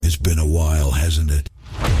It's been a while, hasn't it?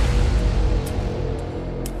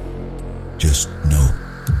 Just know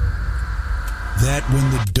that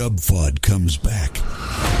when the WFOD comes back,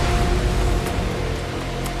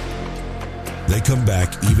 they come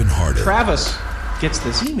back even harder. Travis gets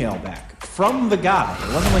this email back from the guy.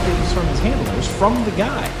 It wasn't like it was from his handler. It was from the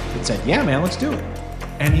guy that said, yeah, man, let's do it.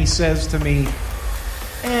 And he says to me,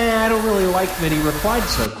 I don't really like that he replied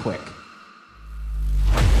so quick.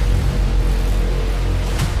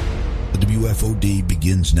 The WFOD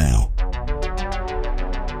begins now.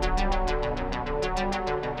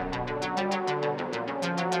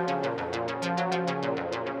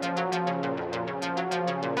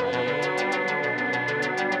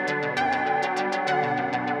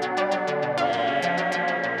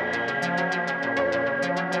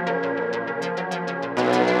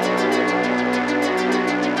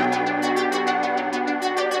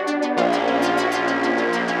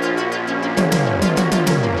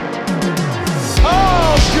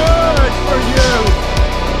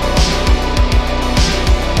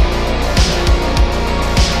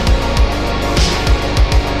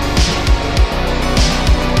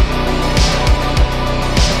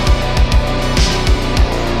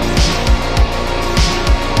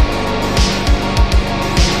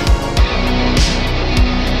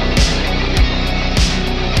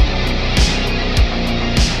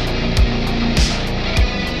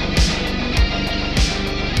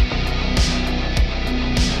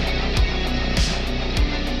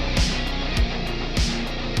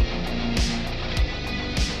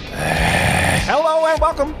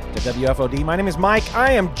 WFOD. My name is Mike.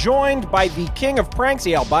 I am joined by the king of pranks,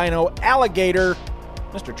 the albino alligator,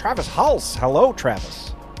 Mr. Travis Hulse. Hello,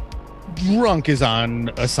 Travis. Drunk is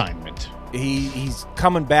on assignment. He's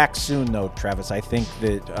coming back soon, though, Travis. I think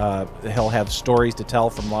that he'll have stories to tell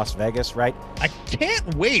from Las Vegas, right? I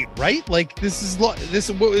can't wait, right? Like, this is what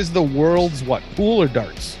is the world's what? Pool or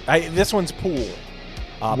darts? This one's pool.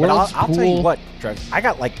 But I'll tell you what, Travis. I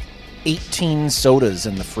got like 18 sodas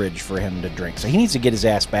in the fridge for him to drink. So he needs to get his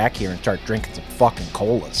ass back here and start drinking some fucking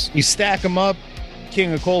colas. You stack them up,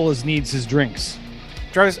 King of Colas needs his drinks.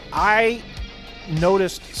 Travis, I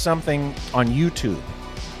noticed something on YouTube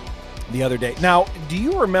the other day. Now, do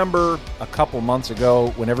you remember a couple months ago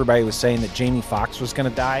when everybody was saying that Jamie Foxx was going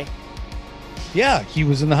to die? Yeah, he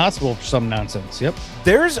was in the hospital for some nonsense. Yep.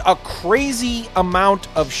 There's a crazy amount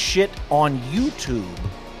of shit on YouTube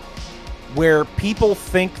where people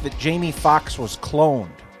think that Jamie Foxx was cloned.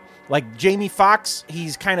 Like, Jamie Foxx,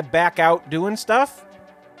 he's kind of back out doing stuff,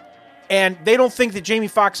 and they don't think that Jamie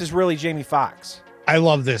Foxx is really Jamie Foxx. I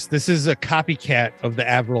love this. This is a copycat of the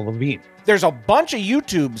Avril Lavigne. There's a bunch of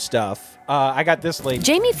YouTube stuff. I got this lady.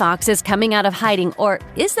 Jamie Foxx is coming out of hiding, or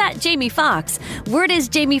is that Jamie Foxx? Word is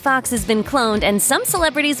Jamie Foxx has been cloned, and some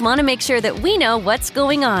celebrities want to make sure that we know what's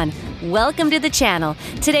going on. Welcome to the channel.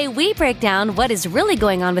 Today we break down what is really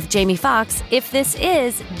going on with Jamie Foxx, if this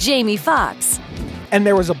is Jamie Foxx. And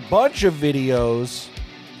there was a bunch of videos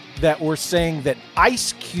that were saying that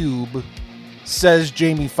Ice Cube says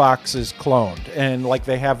Jamie Foxx is cloned, and like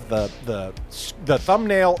they have the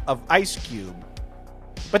thumbnail of Ice Cube,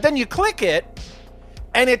 but then you click it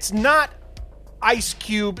and it's not Ice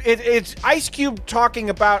Cube. It's Ice Cube talking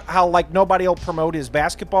about how like nobody will promote his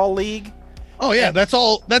basketball league. Oh yeah, that's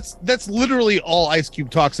all. That's literally all Ice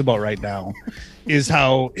Cube talks about right now, is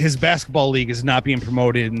how his basketball league is not being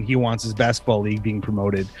promoted and he wants his basketball league being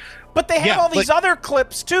promoted. But they have all these other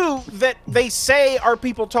clips, too, that they say are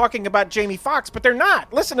people talking about Jamie Foxx, but they're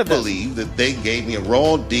not. Listen to this. I believe that they gave me a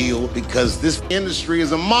raw deal because this industry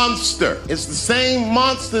is a monster. It's the same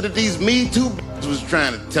monster that these Me Too was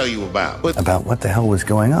trying to tell you about. About what the hell was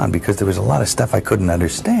going on, because there was a lot of stuff I couldn't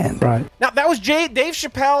understand. Right. Now, that was Dave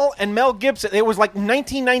Chappelle and Mel Gibson. It was like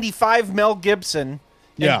 1995 Mel Gibson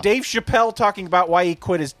and Dave Chappelle talking about why he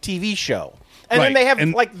quit his TV show. And then they have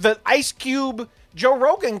like the Ice Cube Joe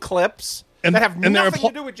Rogan clips that have nothing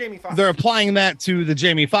to do with Jamie Foxx. They're applying that to the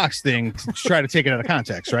Jamie Foxx thing to try to take it out of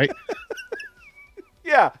context, right?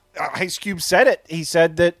 Yeah. Ice Cube said it. He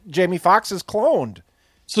said that Jamie Foxx is cloned.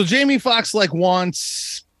 So Jamie Foxx like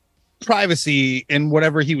wants privacy in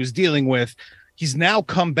whatever he was dealing with. He's now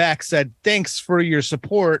come back, said, thanks for your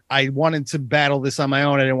support. I wanted to battle this on my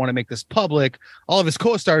own. I didn't want to make this public. All of his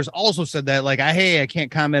co-stars also said that, like, I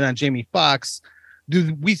can't comment on Jamie Foxx.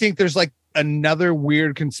 Do we think there's like another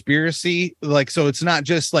weird conspiracy? Like, so it's not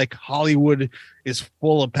just like Hollywood is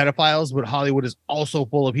full of pedophiles, but Hollywood is also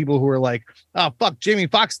full of people who are like, oh, fuck, Jamie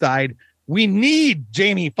Foxx died. We need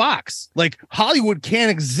Jamie Foxx. Like, Hollywood can't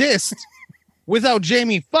exist without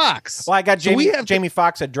Jamie Foxx. Well, I got Jamie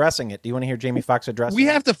Foxx addressing it. Do you want to hear Jamie Foxx addressing it? We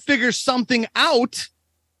have to figure something out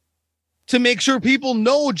to make sure people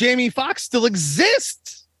know Jamie Foxx still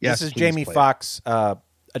exists. Yes, this is Jamie Foxx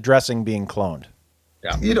addressing being cloned.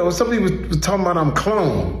 Yeah. You know, somebody was talking about I'm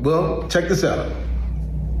cloned. Well, check this out.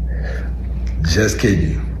 Just kidding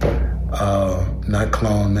you. Not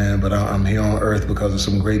cloned, man, but I'm here on Earth because of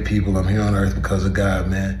some great people. I'm here on Earth because of God,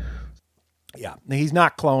 man. Yeah, he's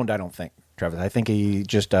not cloned, I don't think, Travis. I think he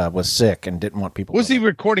just was sick and didn't want people. Was he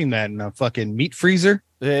recording that in a fucking meat freezer?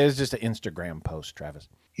 It was just an Instagram post, Travis.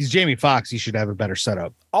 He's Jamie Foxx. He should have a better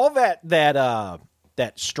setup. All that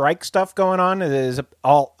strike stuff going on is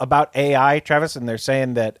all about AI, Travis, and they're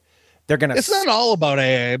saying that they're going to... It's not all about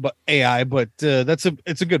AI, but it's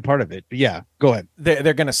a good part of it. But yeah, go ahead.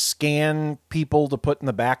 They're going to scan people to put in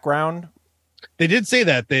the background. They did say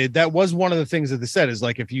that. That was one of the things that they said is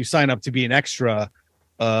like, if you sign up to be an extra,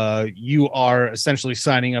 you are essentially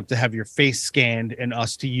signing up to have your face scanned and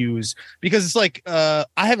us to use, because it's like, I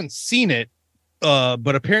haven't seen it,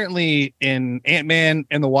 but apparently in Ant-Man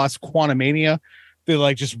and the Wasp Quantumania, they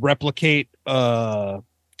like just replicate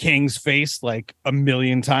Kang's face like a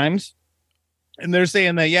million times. And they're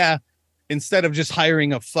saying that, yeah, instead of just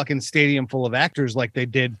hiring a fucking stadium full of actors like they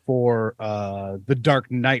did for The Dark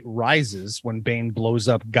Knight Rises when Bane blows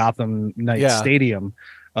up Gotham Knight Stadium,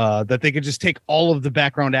 that they could just take all of the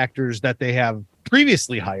background actors that they have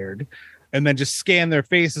previously hired and then just scan their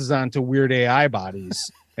faces onto weird AI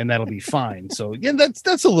bodies and that'll be fine. So yeah,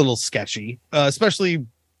 that's a little sketchy, especially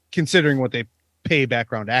considering what they pay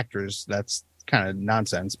background actors. That's kind of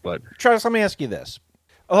nonsense. But Travis, let me ask you this.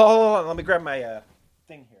 Oh, let me grab my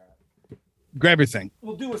thing here. Grab your thing.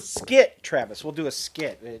 We'll do a skit, Travis. We'll do a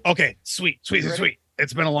skit. Okay, sweet.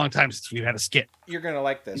 It's been a long time since we've had a skit. You're gonna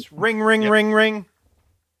like this. Ring, ring, ring, ring.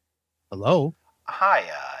 Hello. Hi,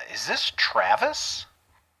 is this Travis?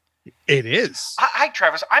 It is. Hi,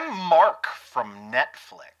 Travis. I'm Mark from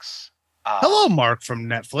Netflix. Hello, Mark from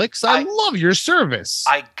Netflix. I love your service.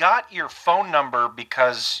 I got your phone number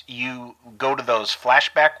because you go to those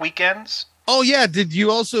flashback weekends. Oh, yeah. Did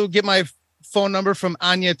you also get my phone number from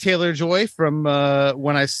Anya Taylor-Joy from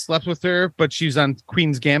when I slept with her, but she's on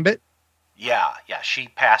Queen's Gambit? Yeah, she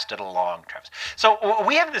passed it along, Travis. So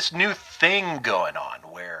we have this new thing going on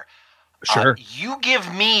where you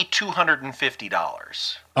give me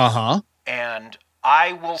 $250. Uh-huh. And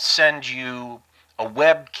I will send you a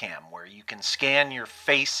webcam where you can scan your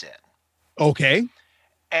face in. Okay.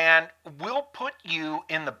 And we'll put you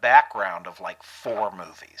in the background of like 4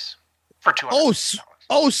 movies for $200.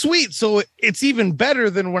 Oh, sweet. So it's even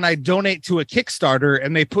better than when I donate to a Kickstarter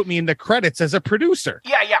and they put me in the credits as a producer.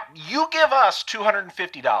 Yeah. You give us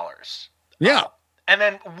 $250. Yeah. And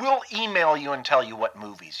then we'll email you and tell you what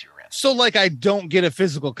movies you're in. So like I don't get a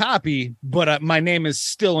physical copy, but my name is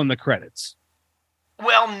still in the credits.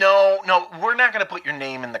 Well, no, we're not going to put your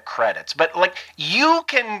name in the credits, but like you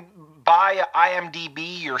can buy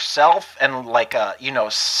IMDb yourself and like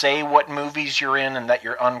say what movies you're in and that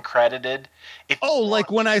you're uncredited. Like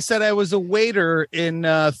when I said I was a waiter in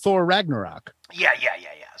Thor Ragnarok. Yeah.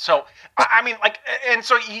 So I mean, like, and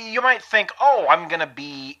so you might think, oh, I'm going to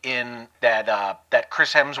be in that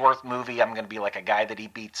Chris Hemsworth movie. I'm going to be like a guy that he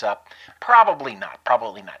beats up. Probably not.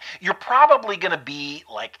 You're probably going to be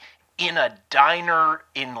like in a diner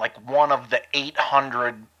in like one of the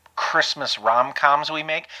 800 Christmas rom-coms we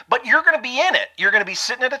make, but you're going to be in it. You're going to be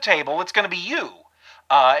sitting at a table. It's going to be you.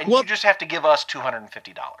 You just have to give us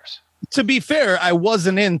 $250. To be fair, I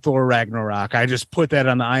wasn't in Thor Ragnarok. I just put that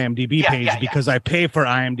on the IMDb page because I pay for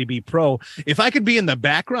IMDb Pro. If I could be in the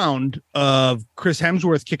background of Chris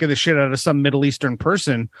Hemsworth kicking the shit out of some Middle Eastern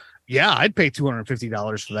person, yeah, I'd pay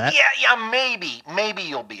 $250 for that. Yeah, maybe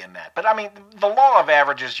you'll be in that. But I mean, the law of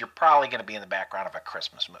averages, you're probably going to be in the background of a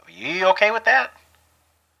Christmas movie. You okay with that?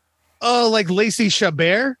 Oh, like Lacey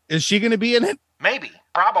Chabert? Is she going to be in it? Maybe,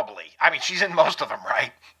 probably. I mean, she's in most of them,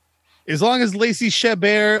 right? As long as Lacey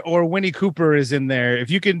Chabert or Winnie Cooper is in there, if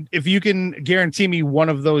you can guarantee me one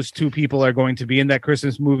of those two people are going to be in that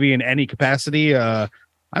Christmas movie in any capacity,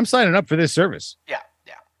 I'm signing up for this service. Yeah.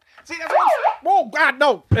 See, whoa, God,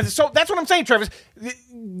 no. So that's what I'm saying, Travis.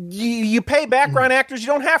 You pay background actors, you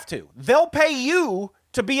don't have to. They'll pay you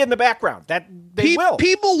to be in the background. That they will.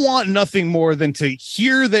 People want nothing more than to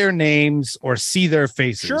hear their names or see their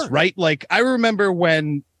faces, right? Like I remember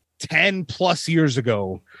when 10 plus years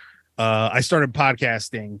ago, I started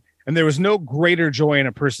podcasting, and there was no greater joy in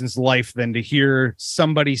a person's life than to hear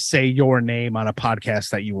somebody say your name on a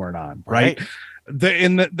podcast that you weren't on, right?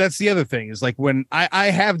 That's the other thing is like when I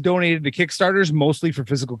have donated to Kickstarters mostly for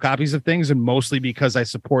physical copies of things and mostly because I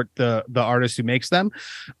support the artist who makes them.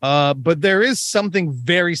 But there is something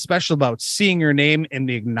very special about seeing your name in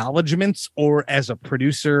the acknowledgments or as a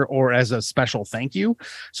producer or as a special thank you.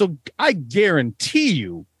 So I guarantee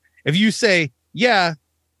you, if you say, yeah,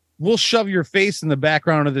 we'll shove your face in the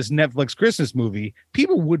background of this Netflix Christmas movie,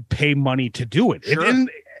 people would pay money to do it. Sure.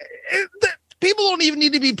 People don't even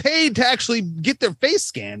need to be paid to actually get their face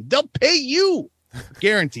scanned. They'll pay you.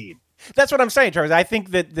 Guaranteed. That's what I'm saying, Charles. I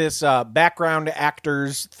think that this background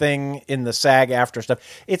actors thing in the SAG-AFTRA stuff,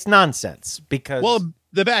 it's nonsense because... Well,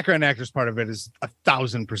 the background actors part of it is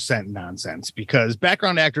 1,000% nonsense because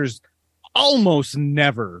background actors almost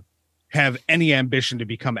never have any ambition to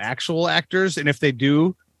become actual actors. And if they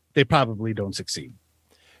do, they probably don't succeed.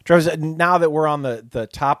 Charles, now that we're on the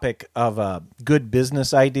topic of good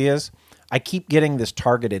business ideas... I keep getting this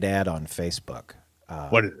targeted ad on Facebook.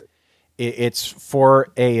 What is it? It's for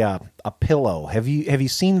a pillow. Have you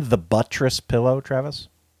seen the buttress pillow, Travis?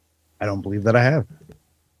 I don't believe that I have.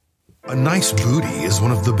 A nice booty is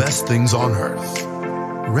one of the best things on earth.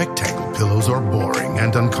 Rectangle pillows are boring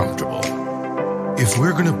and uncomfortable. If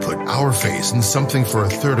we're going to put our face in something for a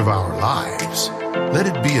third of our lives, let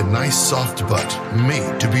it be a nice soft butt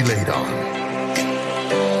made to be laid on.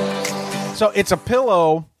 So it's a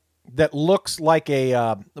pillow that looks like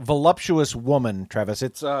a voluptuous woman, Travis.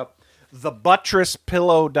 It's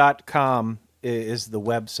thebutresspillow.com is the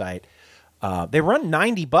website. They run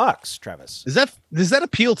 $90, Travis. Does that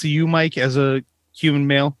appeal to you, Mike, as a human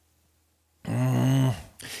male?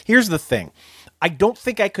 Here's the thing. I don't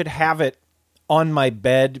think I could have it on my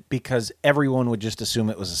bed because everyone would just assume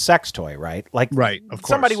it was a sex toy, right? Like, right, of course.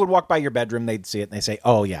 Somebody would walk by your bedroom, they'd see it, and they say,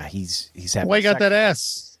 "Oh yeah, he's having." Why you got sex that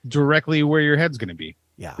ass directly where your head's going to be?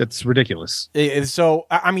 Yeah, that's ridiculous. So,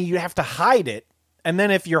 I mean, you have to hide it. And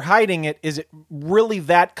then if you're hiding it, is it really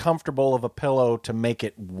that comfortable of a pillow to make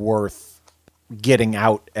it worth getting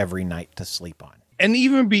out every night to sleep on? And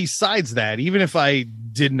even besides that, even if I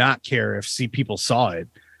did not care if people saw it,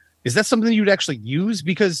 is that something you'd actually use?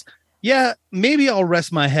 Because, yeah, maybe I'll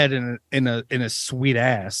rest my head in a sweet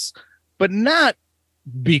ass, but not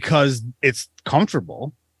because it's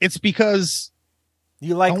comfortable. It's because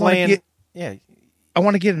you like laying. I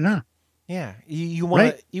want to get it on. Yeah, you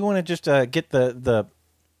want to just get the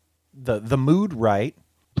mood right.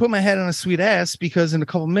 Put my head on a sweet ass because in a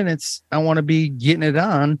couple minutes I want to be getting it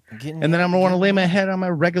on, and then I'm gonna want to lay my head on my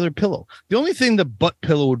regular pillow. The only thing the butt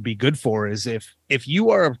pillow would be good for is if you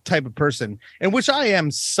are a type of person, and which I am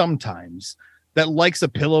sometimes, that likes a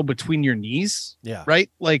pillow between your knees. Yeah, right.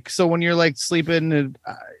 Like so when you're like sleeping,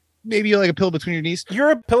 maybe you like a pillow between your knees.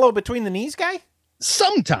 You're a pillow between the knees guy.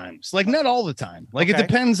 Sometimes, like not all the time. Like It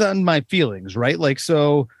depends on my feelings, right? Like,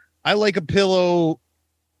 so I like a pillow.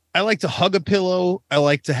 I like to hug a pillow. I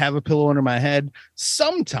like to have a pillow under my head.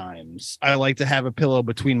 Sometimes I like to have a pillow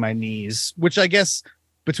between my knees, which I guess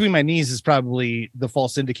between my knees is probably the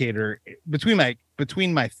false indicator. Between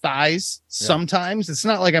my thighs, sometimes it's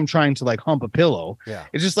not like I'm trying to like hump a pillow. Yeah.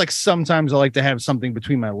 It's just like sometimes I like to have something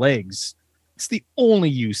between my legs. It's the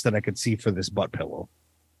only use that I could see for this butt pillow.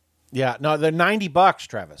 Yeah, no, they're $90,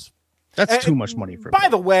 Travis. That's too much money for. By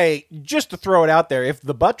the way, just to throw it out there, if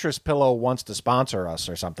the Buttress Pillow wants to sponsor us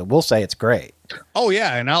or something, we'll say it's great. Oh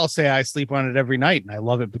yeah, and I'll say I sleep on it every night, and I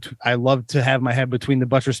love it. I love to have my head between the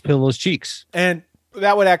Buttress Pillow's cheeks, and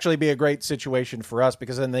that would actually be a great situation for us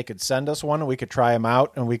because then they could send us one, and we could try them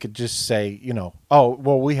out, and we could just say, oh,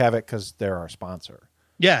 well, we have it because they're our sponsor.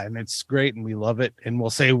 Yeah, and it's great, and we love it, and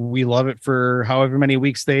we'll say we love it for however many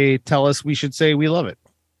weeks they tell us we should say we love it.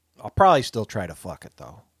 I'll probably still try to fuck it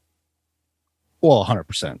though. Well,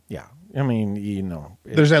 100%. Yeah. I mean,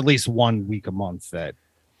 there's at least 1 week a month that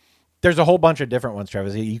there's a whole bunch of different ones,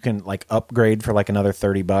 Travis. You can like upgrade for like another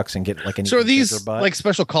 $30 and get like an. So are these like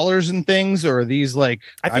special colors and things, or are these like?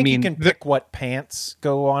 I mean, you can pick what pants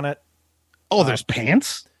go on it. Oh, there's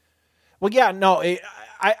pants. Well, yeah, no,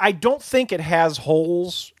 I don't think it has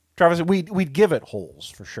holes, Travis. We'd give it holes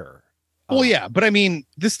for sure. Well, yeah, but I mean,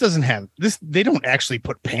 this doesn't have this. They don't actually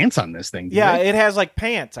put pants on this thing. Yeah, they? It has like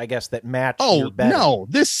pants, I guess, that match. Oh, your bed. No,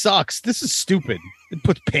 this sucks. This is stupid. It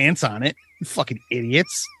puts pants on it. You fucking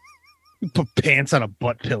idiots. You put pants on a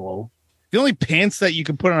butt pillow. The only pants that you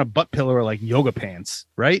can put on a butt pillow are like yoga pants,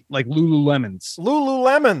 right? Like Lululemons.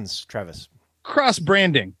 Lululemons, Travis. Cross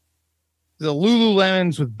branding. The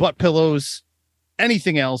Lululemons with butt pillows.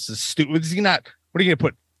 Anything else is stupid. What are you going to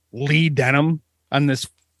put? Lee denim on this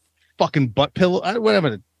fucking butt pillow? What am I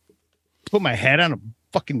gonna put my head on a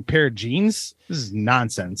fucking pair of jeans? This is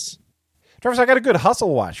nonsense. Travis, I got a good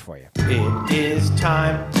hustle watch for you. It is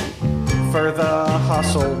time for the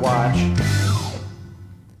Hustle Watch.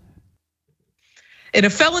 In a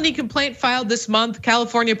felony complaint filed this month,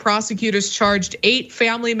 California prosecutors charged 8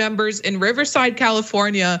 family members in Riverside,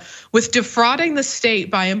 California with defrauding the state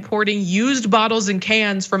by importing used bottles and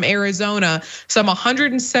cans from Arizona, some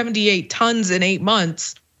 178 tons in 8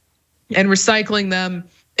 months, and recycling them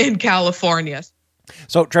in California.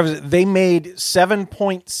 So, Travis, they made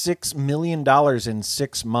 $7.6 million in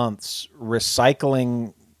 6 months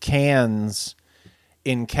recycling cans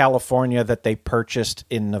in California that they purchased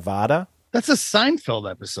in Nevada. That's a Seinfeld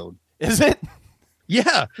episode. Is it?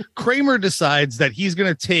 Yeah. Kramer decides that he's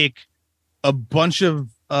going to take a bunch of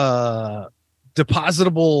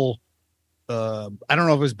depositable, I don't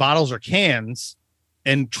know if it was bottles or cans,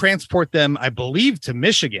 and transport them, I believe, to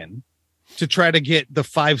Michigan to try to get the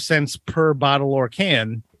 5 cents per bottle or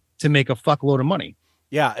can to make a fuckload of money.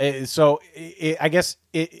 Yeah. So I guess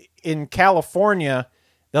in California,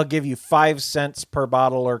 they'll give you 5 cents per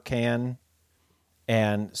bottle or can.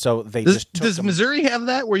 And so they does Missouri have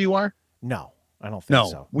that where you are? No, I don't think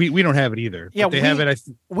so. We don't have it either. Yeah, they have it.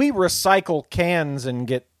 We recycle cans and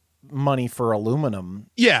get money for aluminum.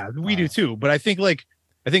 Yeah, we do too. But I think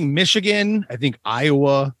Michigan, I think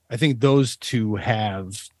Iowa, I think those two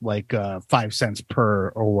have like 5 cents per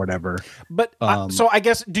or whatever. But so I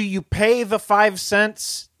guess, do you pay the 5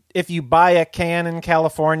 cents if you buy a can in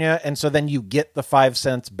California, and so then you get the 5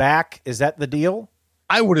 cents back? Is that the deal?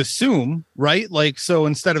 I would assume, right? Like, so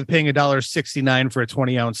instead of paying $1.69 for a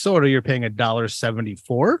 20-ounce soda, you're paying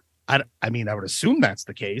 $1.74. I mean, I would assume that's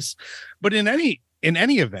the case. But in any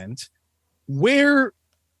event, where's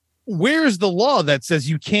the law that says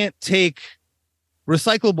you can't take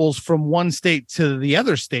recyclables from one state to the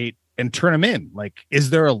other state and turn them in? Like, is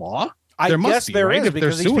there a law? I guess there is,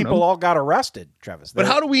 because these people all got arrested, Travis. But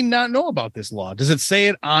how do we not know about this law? Does it say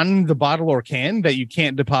it on the bottle or can that you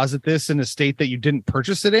can't deposit this in a state that you didn't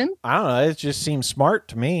purchase it in? I don't know. It just seems smart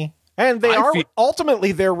to me. And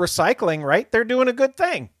ultimately they're recycling, right? They're doing a good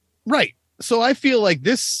thing. Right. So I feel like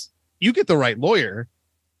this, you get the right lawyer.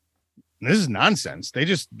 This is nonsense.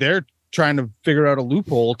 They're trying to figure out a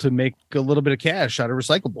loophole to make a little bit of cash out of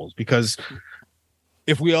recyclables, because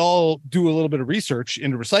if we all do a little bit of research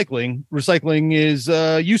into recycling is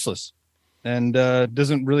useless and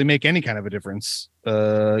doesn't really make any kind of a difference,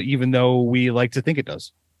 even though we like to think it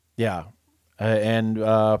does. Yeah.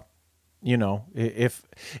 If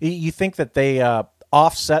you think that they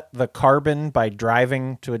offset the carbon by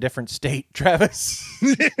driving to a different state, Travis,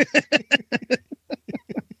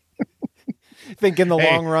 think in the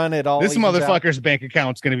long run it all this motherfucker's bank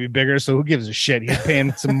account's going to be bigger, so who gives a shit? He's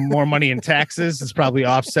paying some more money in taxes. It's probably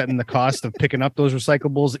offsetting the cost of picking up those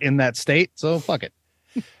recyclables in that state, so fuck it.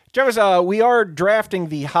 Travis, we are drafting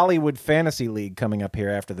the Hollywood Fantasy League coming up here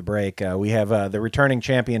after the break. We have the returning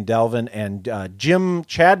champion Delvin, and Jim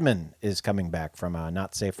Chadman is coming back from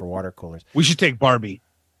Not Safe for Water Coolers. We should take Barbie.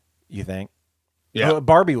 You think? Yeah,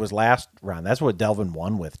 Barbie was last round. That's what Delvin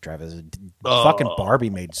won with, Travis. Fucking Barbie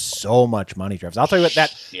made so much money, Travis. I'll tell you what,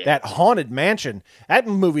 that Haunted Mansion, that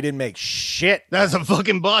movie didn't make shit. That's a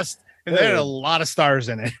fucking bust. And they had a lot of stars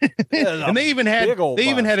in it. And they even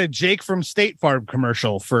had a Jake from State Farm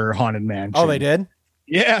commercial for Haunted Mansion. Oh, they did?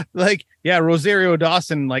 Yeah, Rosario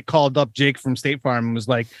Dawson called up Jake from State Farm and was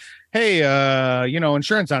like, hey,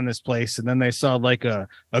 insurance on this place. And then they saw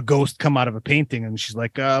a ghost come out of a painting, and she's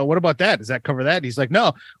like, what about that? Does that cover that? He's like,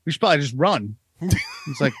 no, we should probably just run.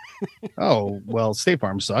 He's like, oh, well, State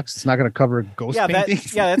Farm sucks. It's not going to cover ghost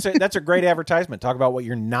paintings. That's a great advertisement. Talk about what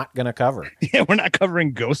you're not going to cover. Yeah, we're not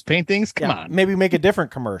covering ghost paintings. Come on. Maybe make a different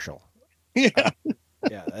commercial. Yeah.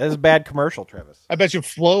 Yeah, that is a bad commercial, Travis. I bet you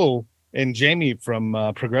Flo and Jamie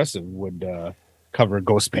from Progressive would cover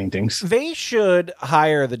ghost paintings. They should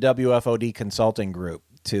hire the WFOD consulting group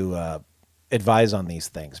to advise on these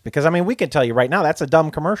things, because we can tell you right now that's a dumb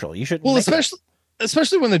commercial. You should. Well,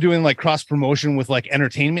 especially when they're doing cross promotion with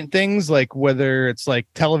entertainment things, whether it's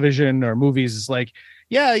television or movies. It's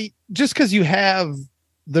just because you have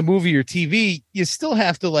the movie or TV, you still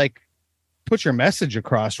have to put your message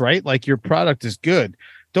across, right? Your product is good.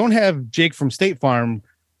 Don't have Jake from State Farm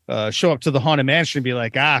show up to the Haunted Mansion and be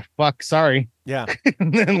like, fuck, sorry. Yeah.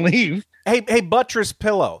 And then leave. Hey, buttress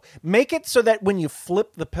pillow. Make it so that when you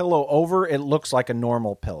flip the pillow over, it looks like a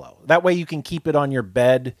normal pillow. That way you can keep it on your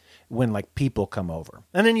bed when people come over.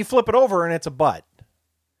 And then you flip it over and it's a butt.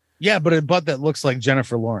 Yeah, but a butt that looks like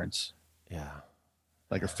Jennifer Lawrence. Yeah.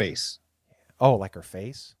 Like her face. Oh, like her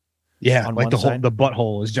face? Yeah, on the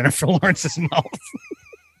butthole is Jennifer Lawrence's mouth.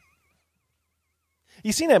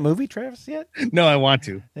 You seen that movie, Travis, yet? No, I want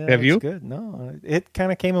to. Have you? Good. No, it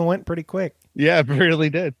kind of came and went pretty quick. Yeah, it really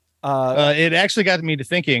did. It actually got me to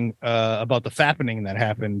thinking about the fappening that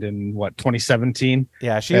happened in 2017.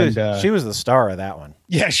 Yeah, she was the star of that one.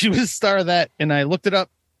 Yeah, she was the star of that, and I looked it up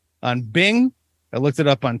on Bing. I looked it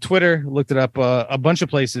up on Twitter. Looked it up a bunch of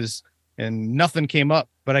places, and nothing came up.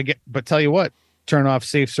 But tell you what, turn off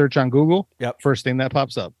safe search on Google. Yep, first thing that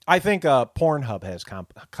pops up. I think Pornhub has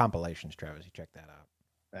compilations. Travis, you check that out.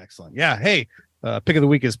 Excellent. Yeah. Hey, pick of the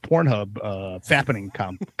week is Pornhub fappening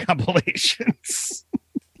compilations.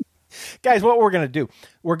 Guys, what we're going to do,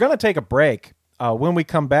 we're going to take a break. When we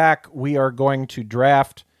come back, we are going to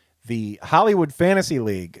draft the Hollywood Fantasy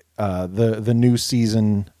League. The new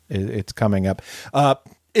season, it's coming up.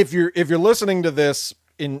 If you're listening to this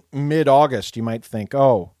in mid-August, you might think,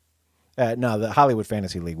 no, the Hollywood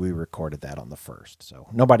Fantasy League, we recorded that on the 1st. So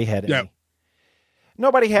nobody had any. Yep.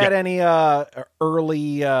 Nobody had any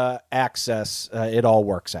early access. It all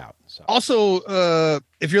works out. So. Also,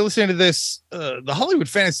 if you're listening to this, the Hollywood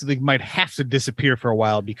Fantasy League might have to disappear for a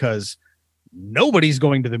while because nobody's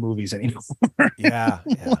going to the movies anymore. Yeah.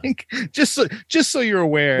 Like, just so you're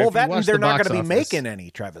aware. Well, that they're not going to be making any,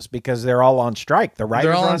 Travis, because they're all on strike. The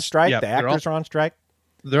writers are on strike. The actors are on strike.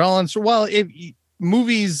 They're all on strike. Well,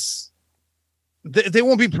 movies, they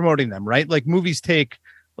won't be promoting them, right? Like movies take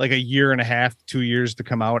like a year and a half, 2 years to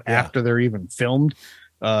come out after they're even filmed,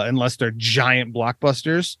 unless they're giant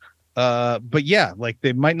blockbusters. But yeah, like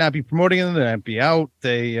they might not be promoting them, they might be out.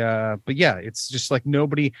 But yeah, it's just like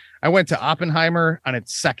nobody. I went to Oppenheimer on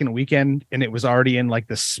its second weekend and it was already in like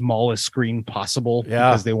the smallest screen possible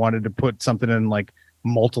because they wanted to put something in like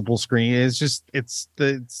multiple screens. It's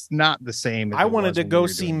not the same. I wanted to go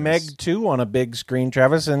see Meg 2 on a big screen,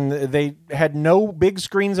 Travis, and they had no big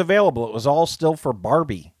screens available. It was all still for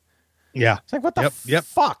Barbie. Yeah. It's like, what the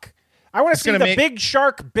fuck? I want to see the big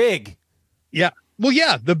shark big. Yeah. Well,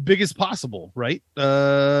 yeah, the biggest possible, right?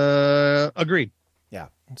 Agreed. Yeah.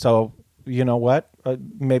 So, you know what?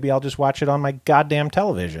 Maybe I'll just watch it on my goddamn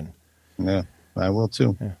television. Yeah, I will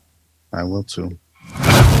too. Yeah. I will too.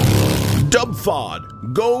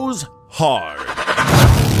 WFOD goes hard.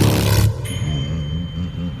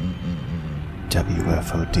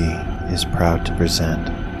 WFOD is proud to present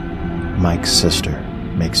Mike's sister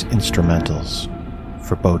makes instrumentals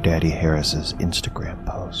for Bo Daddy Harris's Instagram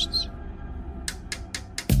posts.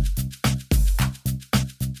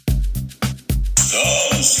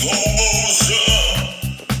 Slow motion,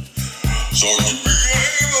 so you be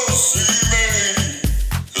able to see me,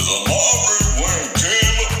 'cause I'm already wearing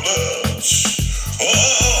camouflage. Oh,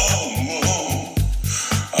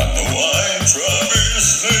 I know I ain't trying to be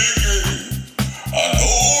sneaky. I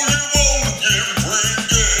know you wanna get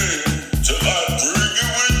freaky, till I bring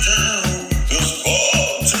it with you. This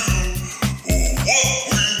part two, what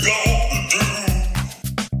we gonna do?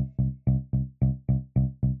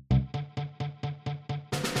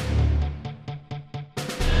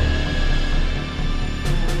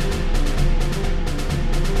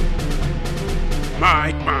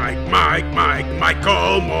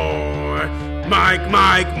 Michael Moore. Michael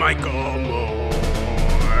Moore. Michael Moore.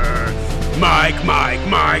 Michael Moore.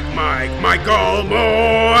 Michael Moore.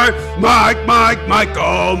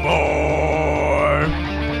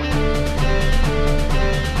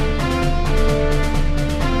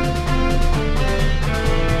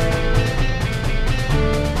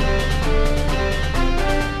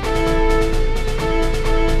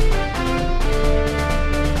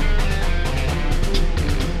 Michael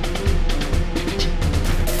Moore.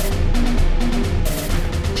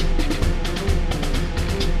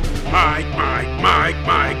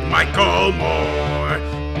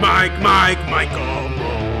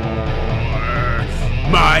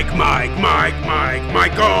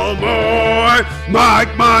 Michael Moore.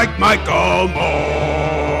 Michael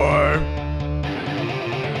Moore.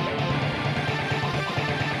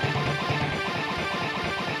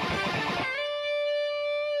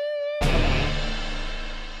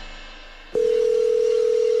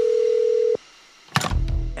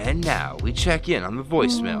 And now we check in on the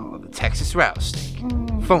voicemail of the Texas Rattlesnake.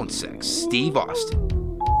 Phone sex, Steve Austin.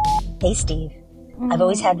 Hey, Steve. I've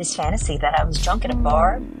always had this fantasy that I was drunk at a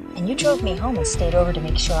bar, and you drove me home and stayed over to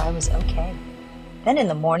make sure I was okay. Then in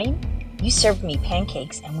the morning, you served me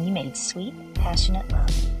pancakes, and we made sweet, passionate love.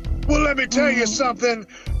 Well, let me tell you something.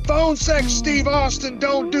 Phone sex Steve Austin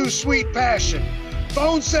don't do sweet passion.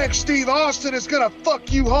 Phone sex Steve Austin is gonna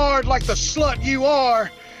fuck you hard like the slut you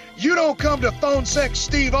are. You don't come to Phone Sex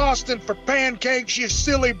Steve Austin for pancakes, you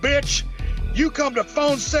silly bitch. You come to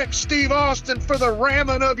Phone Sex Steve Austin for the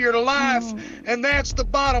ramming of your life, and that's the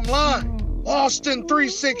bottom line. Austin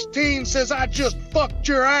 316 says I just fucked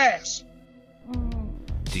your ass.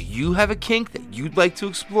 Do you have a kink that you'd like to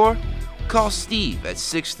explore? call Steve at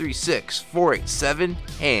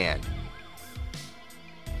 636-487-HAND.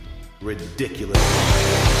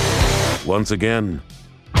 Ridiculous. Once again,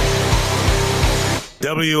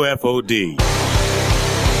 WFOD.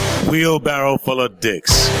 Wheelbarrow full of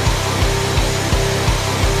dicks.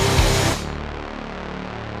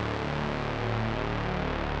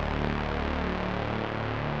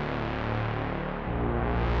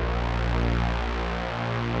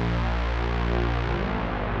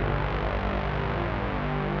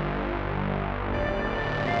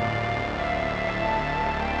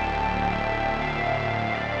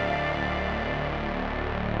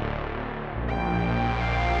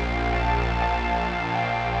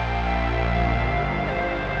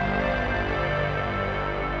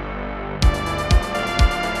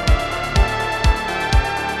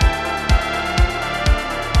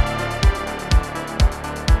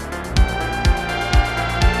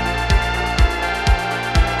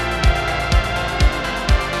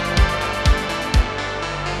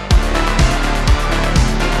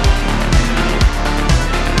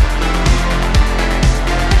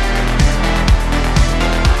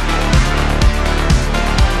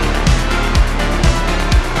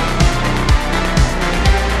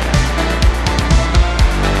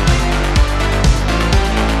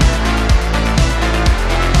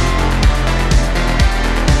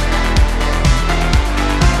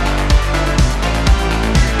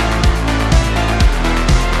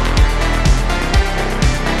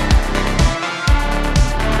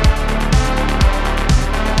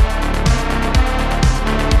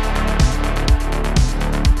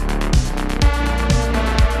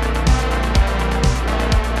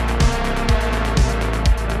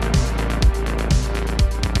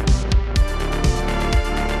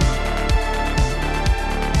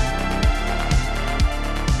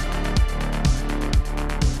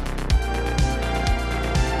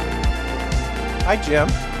 Hi, Jim.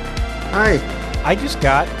 Hi. I just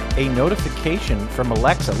got a notification from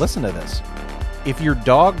Alexa. Listen to this. If your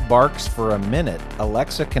dog barks for a minute,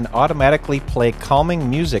 Alexa can automatically play calming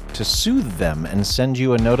music to soothe them and send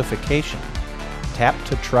you a notification. Tap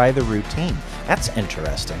to try the routine. That's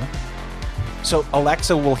interesting. So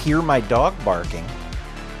Alexa will hear my dog barking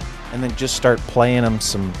and then just start playing him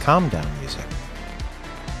some calm down music.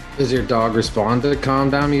 Does your dog respond to calm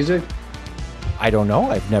down music? I don't know.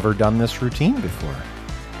 I've never done this routine before.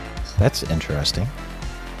 That's interesting.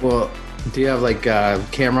 Well, do you have like a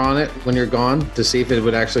camera on it when you're gone to see if it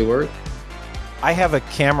would actually work? I have a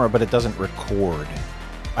camera, but it doesn't record.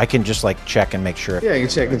 I can just like check and make sure. Yeah, you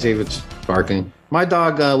can check and see if it's barking. My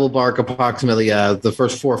dog will bark approximately the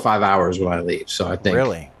first 4 or 5 hours when I leave. So I think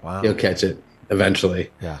really, wow, you'll catch it eventually.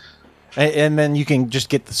 Yeah. And then you can just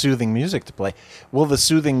get the soothing music to play. Will the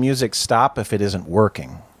soothing music stop if it isn't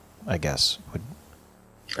working? I guess.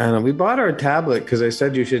 I don't know. We bought our tablet because I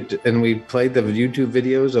said you should, and we played the YouTube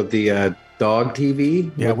videos of the dog TV.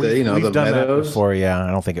 Yeah, we've done that before. Yeah,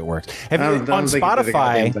 I don't think it works. On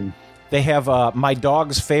Spotify, they have My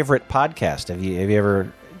Dog's Favorite Podcast. Have you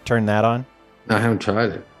ever turned that on? No, I haven't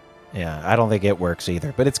tried it. Yeah, I don't think it works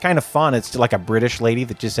either. But it's kind of fun. It's like a British lady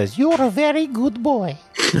that just says, "You're a very good boy."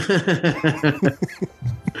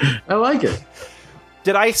 I like it.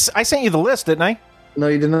 I sent you the list, didn't I? No,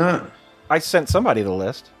 you did not. I sent somebody the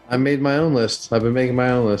list. I made my own list. I've been making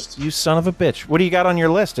my own list. You son of a bitch. What do you got on your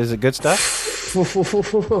list? Is it good stuff? You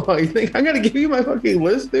think I'm going to give you my fucking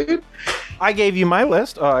list, dude? I gave you my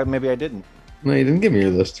list. Maybe I didn't. No, you didn't give me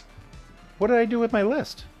your list. What did I do with my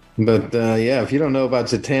list? But yeah, if you don't know about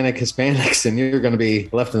satanic Hispanics, then you're going to be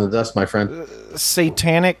left in the dust, my friend.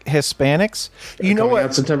 Satanic Hispanics? You know what?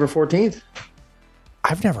 Out September 14th.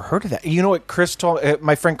 I've never heard of that. You know what Chris told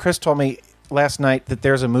my friend Chris told me last night that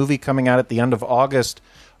there's a movie coming out at the end of August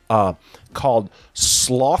called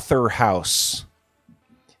Slaughterhouse.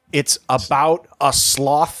 It's about a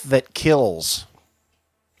sloth that kills.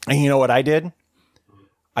 And you know what I did?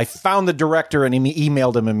 I found the director and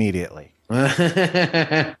emailed him immediately.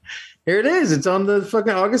 Here it is. It's on the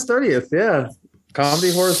fucking August 30th. Yeah.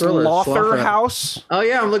 Comedy horror thriller. Slaughterhouse. Oh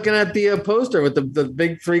yeah, I'm looking at the poster with the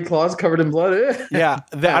big 3 claws covered in blood. Yeah,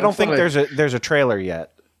 I don't think there's a trailer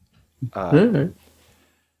yet. Where?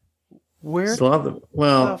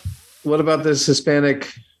 Well, what about this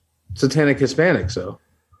satanic Hispanic? So,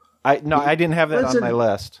 I didn't have that on my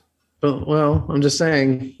list. Well, I'm just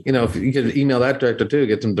saying, if you could email that director too,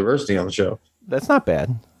 get some diversity on the show. That's not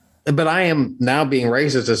bad. But I am now being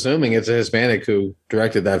racist, assuming it's a Hispanic who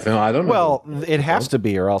directed that film. I don't know. Well, it has to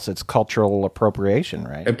be, or else it's cultural appropriation,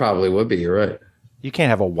 right? It probably would be. You're right. You can't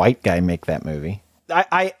have a white guy make that movie.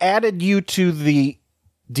 I added you to the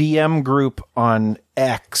DM group on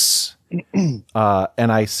X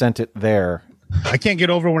and I sent it there. I can't get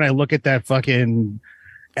over when I look at that fucking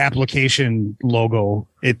application logo.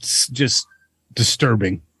 It's just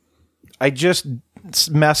disturbing. I just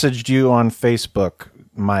messaged you on Facebook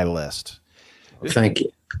my list. Thank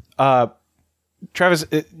you. Travis,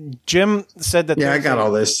 Jim said that. Yeah, I got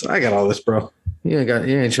all this. Bro. You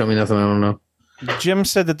ain't show me nothing I don't know. Jim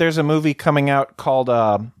said that there's a movie coming out called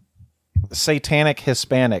Satanic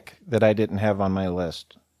Hispanic that I didn't have on my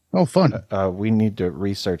list. Oh, fun. We need to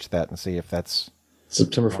research that and see if that's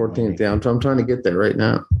September 14th. Yeah, I'm trying to get there right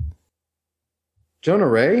now. Jonah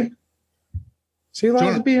Ray? Is he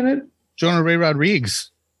allowed to be in it? Jonah Ray Rodriguez.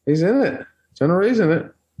 He's in it. Jonah Ray's in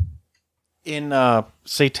it. In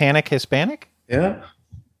Satanic Hispanic? Yeah.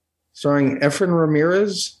 Starring Efren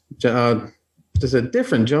Ramirez. There's a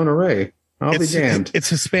different Jonah Ray. I'll be damned.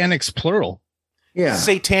 It's Hispanics plural. Yeah.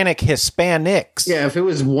 Satanic Hispanics. Yeah, if it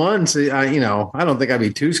was one, I don't think I'd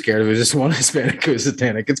be too scared if it was just one Hispanic who's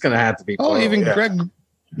satanic. It's going to have to be. Oh, even Greg.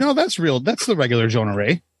 No, that's real. That's the regular Jonah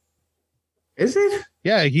Ray. Is it?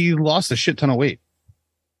 Yeah, he lost a shit ton of weight.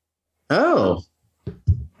 Oh. Okay.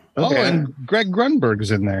 Oh, and Greg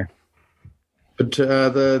Grunberg's in there. But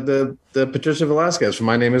the Patricia Velasquez from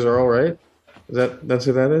My Name Is Earl, right? That's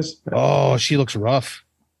who that is? Oh, she looks rough.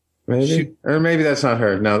 Maybe, or maybe that's not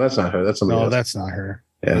her. No, that's not her. That's somebody else. No, that's not her.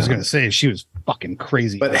 Yeah. I was gonna say she was fucking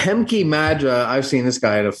crazy. But Hemke Madra, I've seen this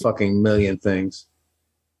guy at a fucking million things.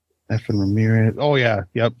 Efren Ramirez. Oh yeah,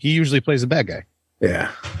 yep. He usually plays a bad guy.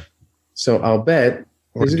 Yeah. So I'll bet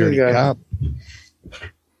or he's a dirty good guy. cop.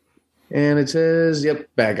 And it says, "Yep,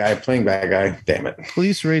 bad guy playing bad guy." Damn it.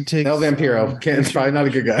 Police raid takes El Vampiro. It's probably not a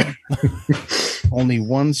good guy. Only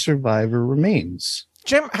one survivor remains.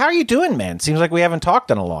 Jim, how are you doing, man? Seems like we haven't talked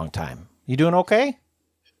in a long time. You doing okay?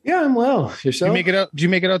 Yeah, I'm well. Yourself? Did you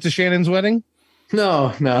make it out to Shannon's wedding?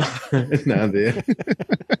 No, no, dude.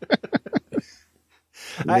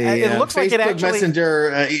 It looks like it Facebook actually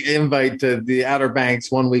Messenger invite to the Outer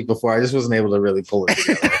Banks 1 week before. I just wasn't able to really pull it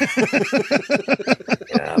together.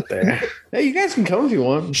 Get out there. Hey, you guys can come if you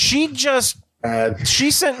want. She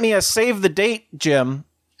sent me a save the date, Jim.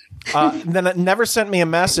 Then it never sent me a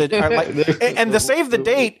message. And the save the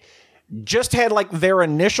date just had like their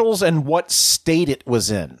initials and what state it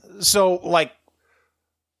was in. So like,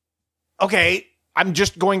 okay, I'm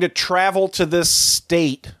just going to travel to this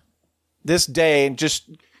state this day and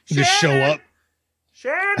just show up.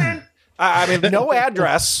 Shannon. I mean, no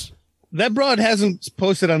address. That broad hasn't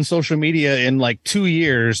posted on social media in like 2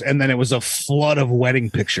 years, and then it was a flood of wedding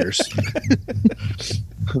pictures.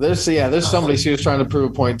 There's somebody she was trying to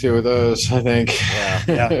prove a point to with those, I think.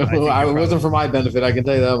 Yeah. It wasn't for my benefit, I can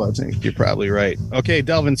tell you that much. I think you're probably right. Okay,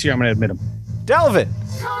 Delvin's here. I'm going to admit him. Delvin.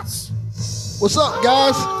 What's up,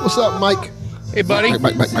 guys? What's up, Mike? Hey, buddy.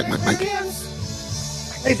 Mike.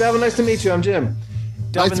 Hey, Delvin, nice to meet you. I'm Jim.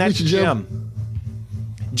 Delvin, nice to meet you, Jim.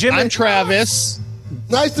 Jim I'm Travis.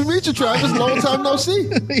 Nice to meet you, Travis. Long time no see.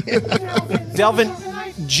 Delvin,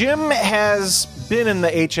 Jim has been in the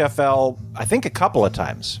HFL, I think, a couple of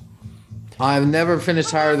times. I've never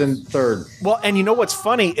finished higher than third. Well, and you know what's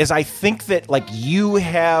funny is I think that like you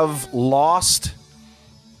have lost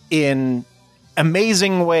in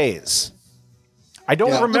amazing ways. I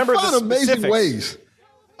don't remember the specifics. Amazing ways.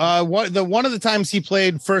 One of the times he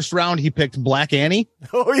played first round, he picked Black Annie.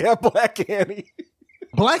 Oh yeah, Black Annie.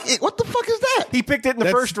 What the fuck is that? He picked it in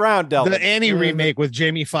the first round, Delvin. The Annie remake with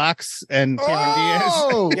Jamie Foxx and Cameron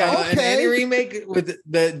Diaz. Yeah, an Annie remake with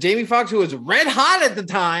the Jamie Foxx, who was red hot at the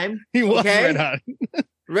time. He was red hot.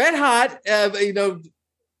 Red hot,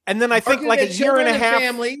 And then I think like a year and a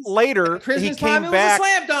half later, he came back. It was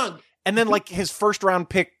a slam dunk. And then like his first round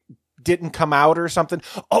pick didn't come out or something.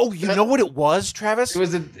 Oh, you know what it was, Travis? It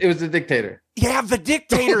was the Dictator. Yeah, the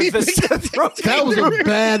Dictator. That was a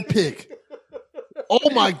bad pick. Oh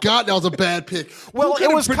my God, that was a bad pick. Well,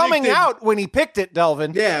 it was coming out when he picked it,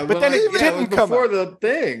 Delvin. Yeah, but then it didn't come before out. the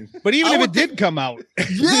thing. But even if it did come out,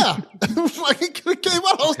 yeah, like it came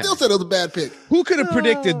out. I still said it was a bad pick. Who could have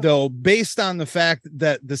predicted, though, based on the fact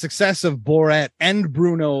that the success of Borat and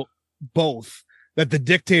Bruno both, that the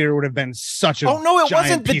Dictator would have been such a oh no, it giant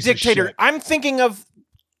wasn't the piece of Dictator. shit. I'm thinking of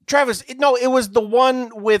Travis. No, it was the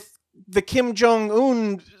one with the Kim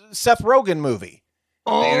Jong-un Seth Rogen movie.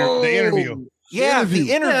 The interview. Yeah,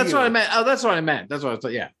 the interview. Yeah, that's what I meant. Oh, that's what I meant. That's what I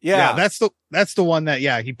thought. Yeah. That's the one that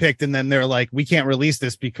he picked, and then they're like, we can't release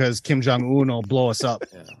this because Kim Jong-un will blow us up.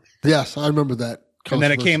 Yeah. Yes, I remember that. And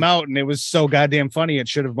then it came out, and it was so goddamn funny it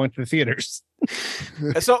should have went to the theaters.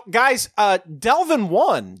 So, guys, Delvin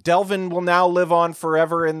won. Delvin will now live on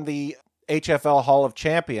forever in the HFL Hall of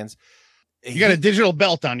Champions. You got a digital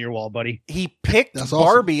belt on your wall, buddy. He picked That's awesome.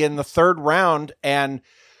 Barbie in the third round, and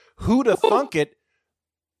who'd have thunk it?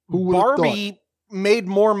 Barbie made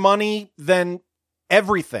more money than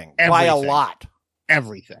everything by a lot.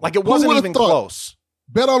 Everything. Like it wasn't even close.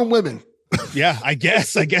 Bet on women. Yeah, I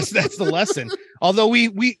guess that's the lesson. Although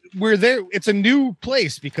we're there, it's a new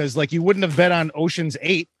place because like you wouldn't have bet on Ocean's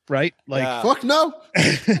 8, right? Like fuck no.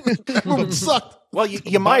 That movie sucked. Well,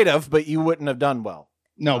 you might have, but you wouldn't have done well.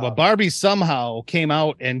 No, but Barbie somehow came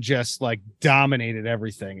out and just like dominated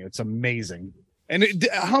everything. It's amazing. And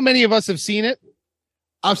how many of us have seen it?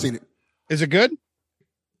 I've seen it. Is it good?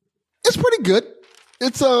 It's pretty good.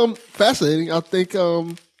 It's fascinating. I think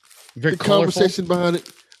very the conversation behind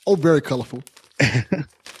it. Oh, very colorful.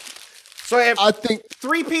 So I think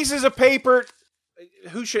 3 pieces of paper.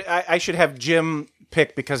 Who should I should have Jim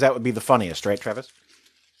pick because that would be the funniest, right, Travis?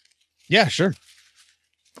 Yeah, sure.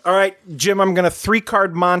 All right, Jim, I'm going to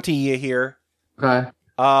 3-card Monty you here. Okay.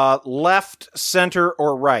 Left, center,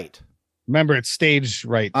 or right? Remember, it's stage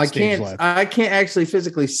right. I stage can't. left. I can't actually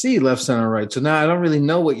physically see left, center, right. So now I don't really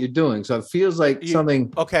know what you're doing. So it feels like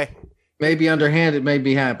something. Okay. Maybe underhanded may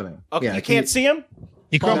be happening. Okay, yeah, you can't see him.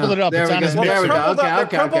 He crumpled it up. There It's we on go. his There mixer. we go.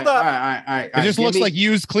 Okay. All right. It just looks like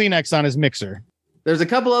used Kleenex on his mixer. There's a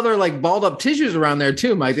couple other like balled up tissues around there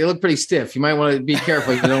too, Mike. They look pretty stiff. You might want to be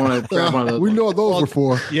careful. You don't want to grab one of those. We know what those were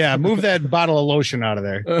for. Yeah, move that bottle of lotion out of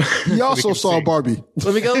there. He also saw Barbie.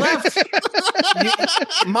 Let me go left.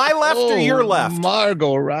 My left or your left?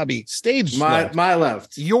 Margot Robbie. Stage left. My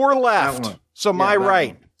left. Your That left. one. So my that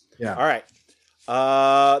right. one. Yeah. All right.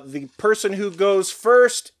 The person who goes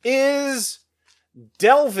first is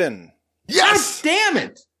Delvin. Yes! God damn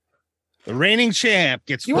it! The reigning champ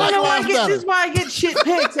gets. You want to know why I get? This is why I get shit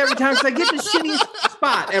picks every time. Because I get the shittiest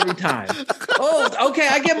spot every time. Oh, okay.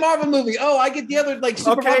 I get Marvel movie. Oh, I get the other like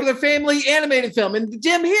super popular family animated film. And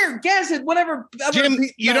Jim, here, guess it. Whatever. Jim,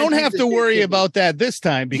 you don't have to worry about that this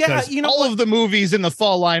time because all of the movies in the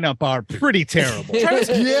fall lineup are pretty terrible.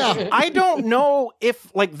 Yeah, I don't know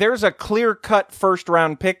if like there's a clear-cut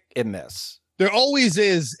first-round pick in this. There always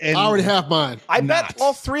is. And I already have mine. I bet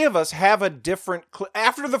all 3 of us have a different.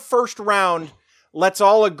 After the first round, let's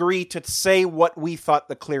all agree to say what we thought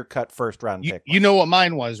the clear-cut first-round pick was. You know what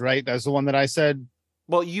mine was, right? That's the one that I said.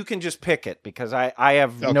 Well, you can just pick it because I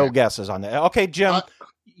have no guesses on that. Okay, Jim,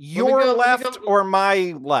 your left or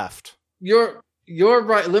my left? Your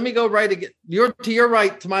right. Let me go right again. To your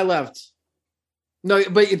right, to my left. No,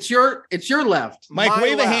 but it's your left. Mike,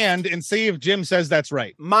 wave a hand and see if Jim says that's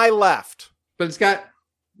right. My left. But it's got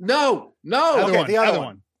no. Okay, the other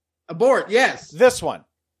one. Abort. Yes. This one.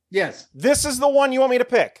 Yes. This is the one you want me to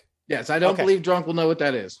pick. Yes. I don't believe Drunk will know what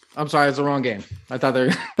that is. I'm sorry, it's the wrong game. I thought they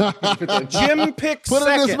were. Jim picks Put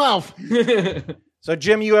second. it in his mouth. So,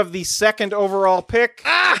 Jim, you have the second overall pick.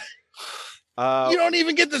 You don't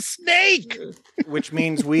even get the snake. Which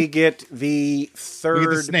means we get the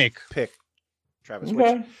third snake pick. Travis.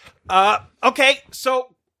 Okay. Okay,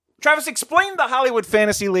 so Travis, explain the Hollywood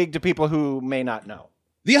Fantasy League to people who may not know.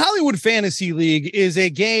 The Hollywood Fantasy League is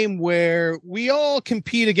a game where we all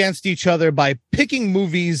compete against each other by picking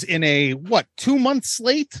movies in a 2-month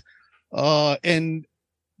slate, and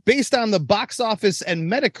based on the box office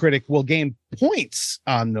and Metacritic, we'll gain points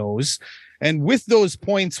on those. And with those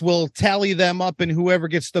points, we'll tally them up, and whoever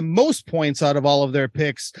gets the most points out of all of their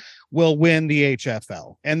picks will win the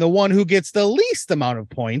HFL. And the one who gets the least amount of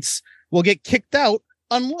points will get kicked out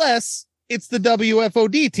unless it's the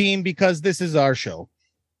WFOD team, because this is our show.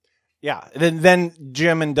 Yeah, then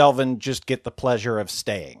Jim and Delvin just get the pleasure of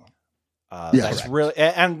staying. That's really,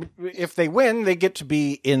 and if they win, they get to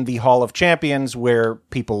be in the Hall of Champions where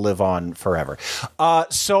people live on forever.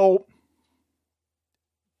 So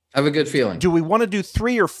I have a good feeling. Do we want to do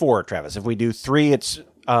 3 or 4, Travis? If we do 3, it's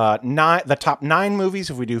the top 9 movies.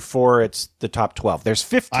 If we do 4, it's the top 12. There's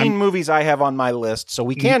 15 movies I have on my list, so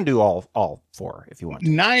we can do all 4 if you want.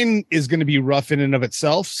 9 is going to be rough in and of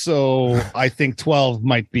itself, so I think 12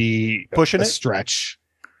 might be pushing a it? stretch.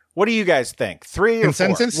 What do you guys think? 3 or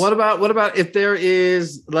Consensus? 4? What about if there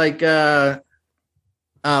is like the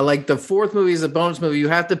 4th movie is a bonus movie? You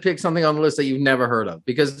have to pick something on the list that you've never heard of,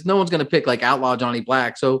 because no one's going to pick like Outlaw Johnny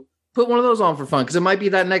Black. So put one of those on for fun, because it might be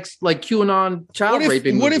that next like QAnon child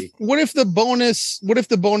raping movie. What if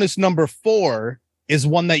the bonus number 4 is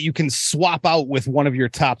one that you can swap out with one of your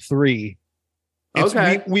top 3?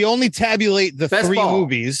 We only tabulate the Best 3 ball.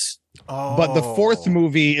 movies, but the 4th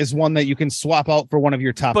movie is one that you can swap out for one of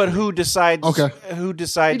your top. But 3. who decides? Okay. Who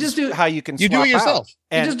decides how you can? You swap do it yourself.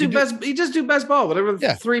 Out? You just do best ball, whatever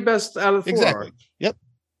the 3 best out of 4 exactly. are. Yep.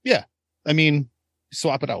 Yeah. I mean,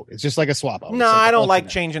 swap it out. It's just like a swap out. No, It's like I don't like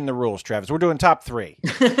alternate. changing the rules, Travis. We're doing top 3.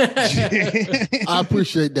 I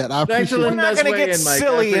appreciate that. I appreciate We're it. not going to get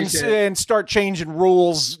silly and start changing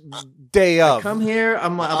rules day of. Come here.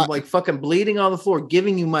 I'm like fucking bleeding on the floor,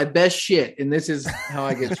 giving you my best shit, and this is how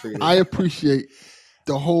I get treated. I appreciate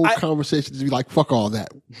the whole conversation to be like, fuck all that.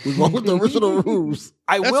 We're going with the original rules.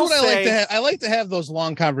 That's what I like to have. I like to have those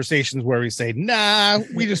long conversations where we say, nah,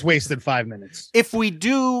 we just wasted 5 minutes. If we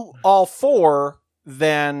do all 4,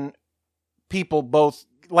 then people both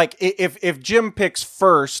like if Jim picks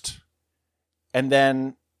first and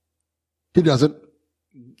then he doesn't.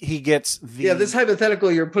 He gets the this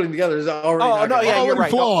hypothetical you're putting together is already. Oh no, yeah, you're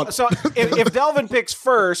right. Flawed. No, so if Delvin picks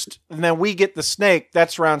first, and then we get the snake,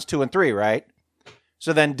 that's rounds 2 and 3, right?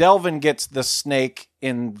 So then Delvin gets the snake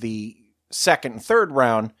in the second and third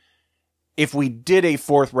round. If we did a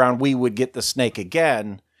 4th round, we would get the snake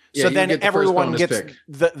again. Yeah, so you then get the everyone first gets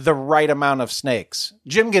bonus the right amount of snakes.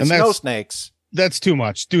 Jim gets no snakes. That's too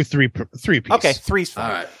much. Do three piece. Okay, 3's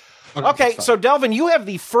fine. All right. Okay, so Delvin, you have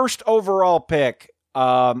the first overall pick.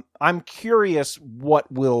 I'm curious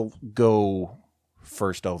what will go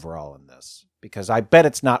first overall in this, because I bet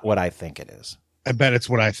it's not what I think it is. I bet it's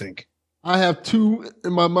what I think. I have 2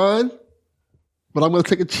 in my mind, but I'm going to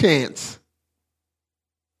take a chance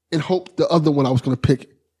and hope the other one I was going to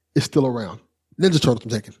pick is still around. Ninja Turtles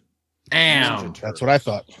I'm taking. Damn. That's what I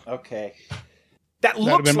thought. Okay. That That'd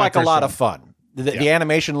have looks been my like a first lot one. of fun. The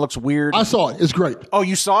animation looks weird. I saw it. It's great. Oh,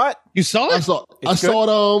 you saw it? You saw it? I saw it. It's I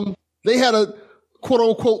saw it. They had a quote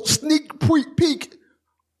unquote sneak peek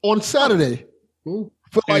on Saturday. For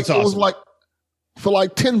like, It's it was awesome. like for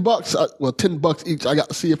like $10. $10 each. I got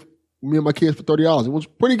to see if me and my kids for $30. It was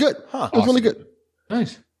pretty good. Huh. It was really good.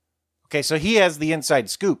 Nice. Okay, so he has the inside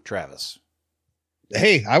scoop, Travis.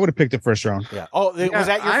 Hey, I would have picked it first round. Yeah. Oh, was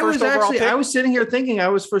that your I first was overall pick? I was sitting here thinking I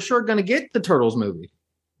was for sure going to get the Turtles movie.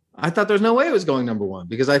 I thought there's no way it was going number 1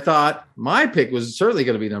 because I thought my pick was certainly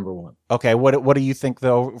going to be number 1. Okay, what do you think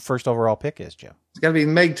the first overall pick is, Jim? It's got to be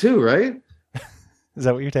Meg 2, right? Is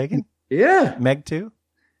that what you're taking? Yeah. Meg 2?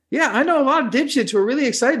 Yeah, I know a lot of dipshits who are really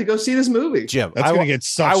excited to go see this movie. Jim, That's going to get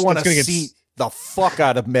such. I want that's to gonna get see the fuck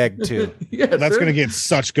out of Meg 2. Yeah, That's going to get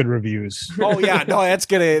such good reviews. Oh yeah, no, that's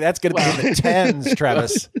gonna be in the 10s,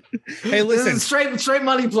 Travis. Hey, listen, This is straight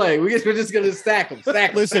money play. We're just going to stack them.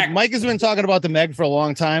 listen. Mike has been talking about the Meg for a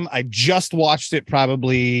long time. I just watched it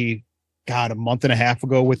probably, a month and a half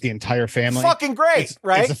ago with the entire family. Fucking great,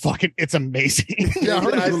 right? It's amazing. Yeah, I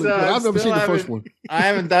heard it's really good. I've never seen the first one. I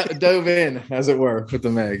haven't dove in, as it were, with the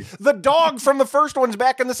Meg. The dog from the first one's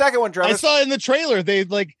back in the second one, I Travis. saw it in the trailer.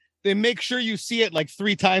 They make sure you see it like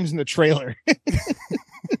 3 times in the trailer.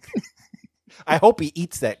 I hope he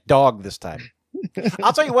eats that dog this time.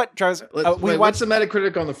 I'll tell you what, Travis. What's the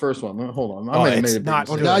Metacritic on the first one? Hold on. It's not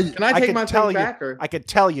good. Can I take my pick back? I could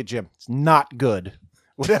tell you, Jim, it's not good.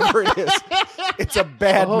 Whatever it is, it's a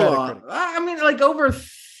bad Metacritic. I mean, like over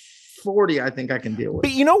 40, I think I can deal with.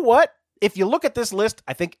 But you know what? If you look at this list,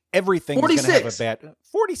 I think everything's going to have a bad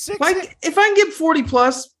 46. If I can get 40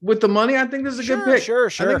 plus with the money, I think this is a good pick. Sure.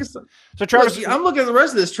 I think So Travis, look, I'm looking at the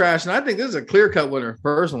rest of this trash, and I think this is a clear cut winner.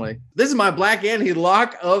 Personally, this is my Black Andy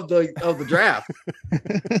lock of the draft.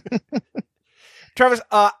 Travis,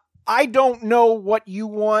 I don't know what you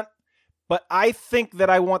want, but I think that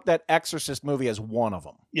I want that Exorcist movie as one of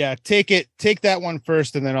them. Yeah, take that one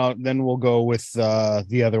first, and then we'll go with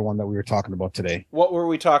the other one that we were talking about today. What were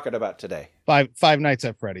we talking about today? Five Nights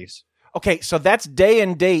at Freddy's. Okay, so that's day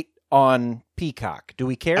and date on Peacock. Do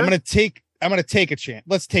we care? I'm gonna take a chance.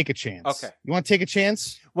 Let's take a chance. Okay. You want to take a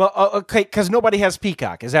chance? Well, okay, because nobody has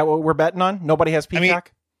Peacock. Is that what we're betting on? Nobody has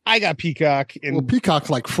Peacock? I got Peacock. And Peacock's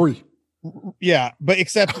like free. Yeah, but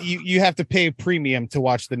except you have to pay premium to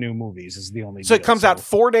watch the new movies is the only So deal. it comes out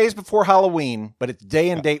 4 days before Halloween, but it's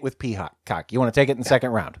day and date with Peacock. You want to take it in the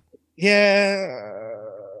second round? Yeah.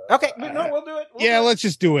 Okay, no, we'll do it. Let's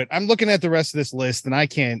just do it. I'm looking at the rest of this list, and I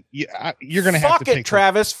can't. You're gonna have to pick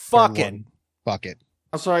Travis. Fuck it. Fuck it.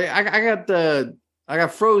 I'm sorry. I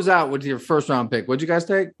got froze out with your first round pick. What'd you guys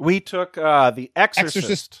take? We took the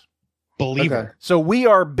Exorcist Believer. Okay. So we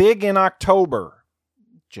are big in October.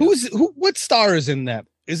 Jim. What star is in that?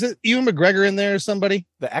 Is it Ewan McGregor in there or somebody?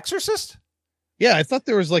 The Exorcist? Yeah, I thought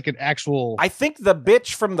there was like an actual. I think the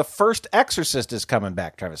bitch from the first Exorcist is coming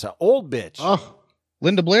back, Travis. An old bitch. Oh,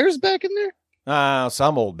 Linda Blair's back in there?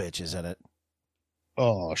 Some old bitch is in it.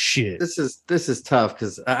 Oh shit. This is tough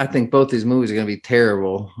because I think both these movies are going to be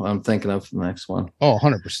terrible. I'm thinking of the next one. Oh,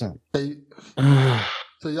 100%.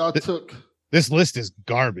 So y'all took. This list is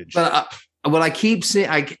garbage. But what I keep seeing,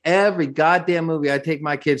 every goddamn movie I take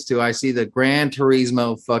my kids to, I see the Gran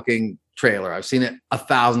Turismo fucking trailer. I've seen it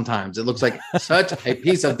 1,000 times. It looks like such a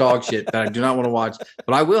piece of dog shit that I do not want to watch,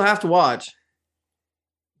 but I will have to watch.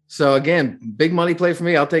 So again, big money play for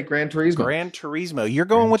me. I'll take Gran Turismo. Gran Turismo. You're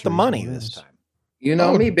going with the money this time. You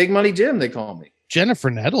know me, Big Money Jim, they call me.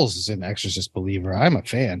 Jennifer Nettles is in Exorcist Believer. I'm a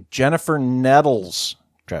fan. Jennifer Nettles,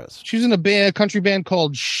 Travis. She's in a country band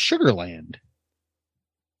called Sugarland.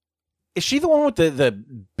 Is she the one with the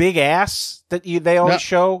big ass that they always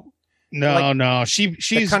show? No. She's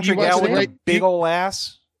the country gal with the big old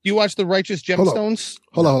ass. You watch the Righteous Gemstones?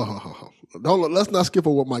 Hold on. Let's not skip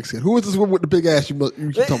over what Mike said. Who is this one with the big ass you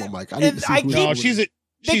keep talking about, Mike? I need to see who she's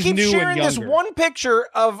They keep new sharing and this younger. one picture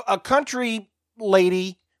of a country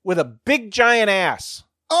lady with a big giant ass.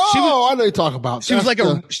 Oh, I know you're talking about. She was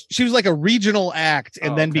like a regional act,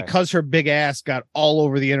 and then okay. because her big ass got all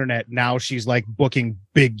over the internet, now she's like booking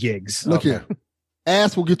big gigs. Look here.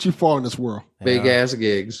 Ass will get you far in this world. Big ass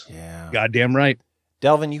gigs. Yeah. Goddamn right.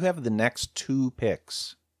 Delvin, you have the next 2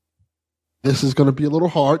 picks. This is going to be a little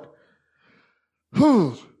hard.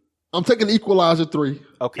 I'm taking Equalizer 3.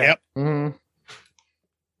 Okay. Yep. Mm-hmm.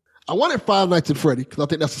 I wanted Five Nights at Freddy because I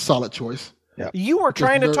think that's a solid choice. Yeah. You were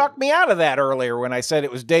trying to talk me out of that earlier when I said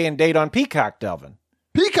it was day and date on Peacock, Delvin.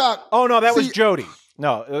 Peacock. Oh, no, that was Jody.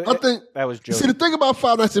 No, I think that was Jody. See, the thing about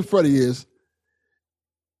Five Nights at Freddy is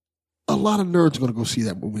a lot of nerds are going to go see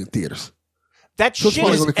that movie in theaters. That So it's shit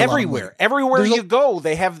probably is gonna come out of everywhere. money. Everywhere you go,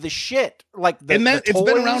 they have the shit. Like the, And that the it's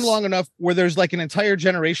been toys. around long enough where there's like an entire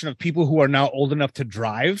generation of people who are now old enough to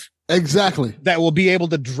drive Exactly. that will be able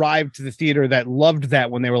to drive to the theater that loved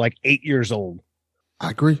that when they were like 8 years old.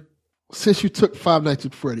 I agree. Since you took Five Nights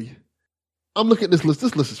at Freddy, I'm looking at this list.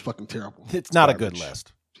 This list is fucking terrible. It's not a good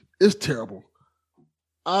list. It's terrible.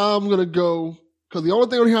 I'm going to go, because the only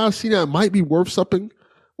thing on here I've seen that might be worth something,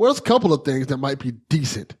 well, there's a couple of things that might be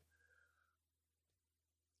decent.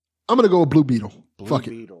 I'm going to go with Blue Beetle. Fuck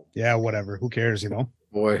it. Yeah, whatever. Who cares, you know?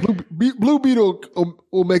 Boy. Blue Beetle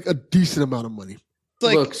will make a decent amount of money.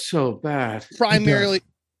 Like, looks so bad.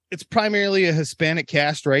 It's primarily a Hispanic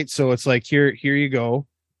cast, right? So it's like here you go.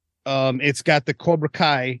 It's got the Cobra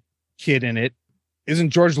Kai kid in it. Isn't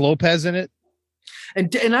George Lopez in it?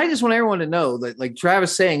 And I just want everyone to know that, like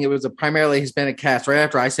Travis saying, it was a primarily Hispanic cast. Right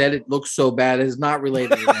after I said it looks so bad, it is not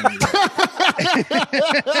related to anything.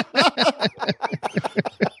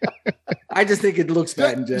 I just think it looks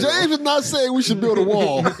bad in general. James is not saying we should build a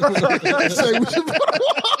wall. He's saying we should build a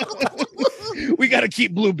wall. We got to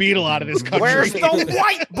keep Blue Beetle out of this country. Where's the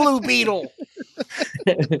white Blue Beetle?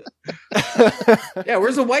 Yeah,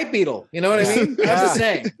 where's the white beetle? You know what I mean? I'm just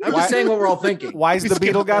saying. I'm just saying what we're all thinking. Why's the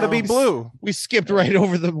beetle got to be blue? We skipped right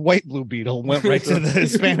over the white Blue Beetle and went right to the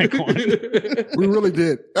Hispanic one. We really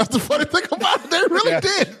did. That's the funny thing about it. They really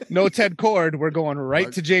did. No Ted Cord. We're going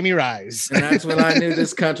right to Jamie Rise. And that's when I knew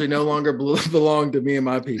this country no longer belonged to me and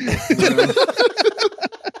my people.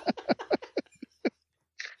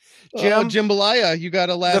 You know? Jim Balaya, you got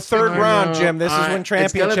a last. The third round, Jim. This is when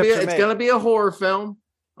championships are made. It's going to be a horror film.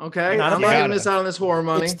 Okay, I'm not going to miss out on this horror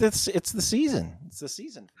money. It's the season. It's the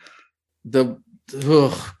season. None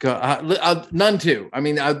two. I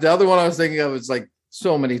mean, the other one I was thinking of is like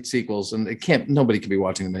so many sequels, and nobody can be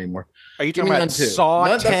watching them anymore. Are you talking about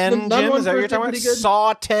Saw 10, Jim? Is that what you're talking about?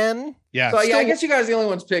 Saw 10? Yeah. So I guess you guys are the only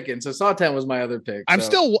ones picking. So Saw 10 was my other pick. I'm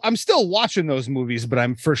still watching those movies, but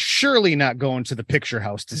I'm for surely not going to the picture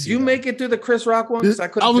house to see. Did you make it through the Chris Rock one? Because I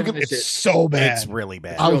couldn't finish it. It's so bad. It's really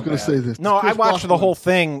bad. I was going to say this. No, I watched the whole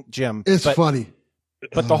thing, Jim. It's funny.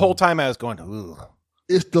 But the whole time I was going, ooh.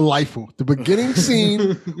 It's delightful. The beginning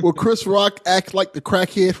scene where Chris Rock acts like the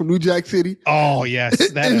crackhead from New Jack City. Oh, yes.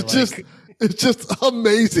 It's just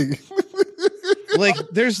amazing. Like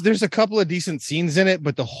there's a couple of decent scenes in it,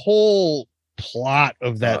 but the whole plot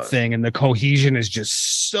of that thing and the cohesion is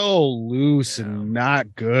just so loose and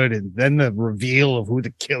not good. And then the reveal of who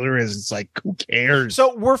the killer is, it's like, who cares?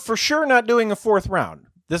 So we're for sure not doing a fourth round.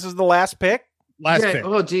 This is the last pick. Pick.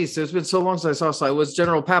 Oh, geez. It's been so long since I saw Saw. It was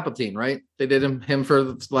General Palpatine, right? They did him for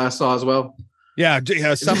the last Saw as well. Yeah.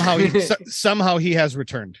 Somehow he has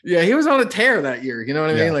returned. Yeah, he was on a tear that year. You know what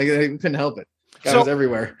I mean? Like, he couldn't help it. Guy was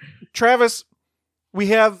everywhere. Travis, we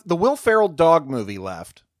have the Will Ferrell dog movie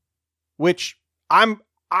left, which I'm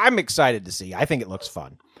excited to see. I think it looks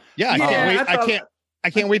fun. Yeah, I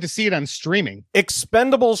can't wait to see it on streaming.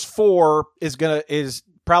 Expendables 4 is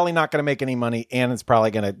probably not going to make any money, and it's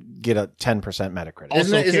probably going to get a 10% Metacritic.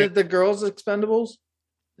 Is it the girls' Expendables?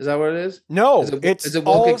 Is that what it is? No, is it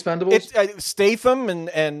Woke Expendables? It's Statham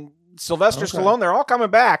and Sylvester Stallone. They're all coming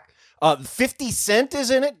back. 50 Cent is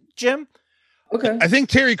in it, Jim. Okay. I think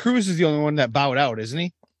Terry Crews is the only one that bowed out, isn't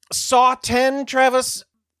he? Saw 10, Travis,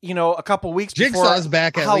 a couple weeks Jigsaw's before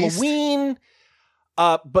back at Halloween.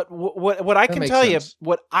 But what I That can makes tell sense. you,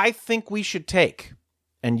 what I think we should take,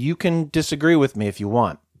 and you can disagree with me if you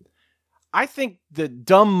want. I think the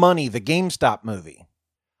Dumb Money, the GameStop movie,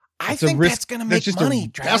 I think that's going to make money.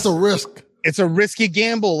 That's a risk. It's a risky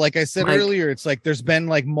gamble. Like I said Mike. earlier, it's like there's been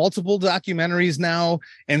like multiple documentaries now.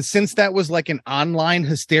 And since that was like an online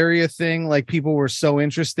hysteria thing, like people were so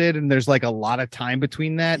interested and there's like a lot of time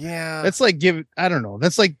between that. Yeah. That's like, I don't know.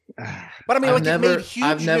 That's like, but I mean, I've like it made huge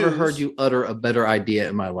I've never news. heard you utter a better idea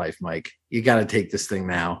in my life, Mike. You got to take this thing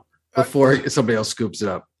now before somebody else scoops it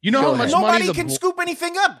up. you know Go how much ahead. money Nobody can scoop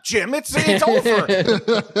anything up, Jim. It's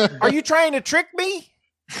over. Are you trying to trick me?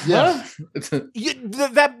 Yeah.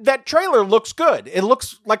 That trailer looks good. It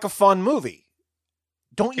looks like a fun movie.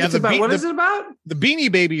 Don't you? Yeah, think What is it about? The Beanie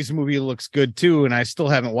Babies movie looks good too, and I still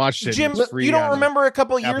haven't watched it. Jim, It's free you don't on remember a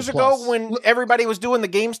couple of Apple years Plus. ago when everybody was doing the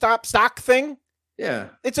GameStop stock thing? Yeah.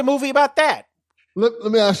 It's a movie about that. Let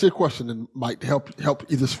me ask you a question and might help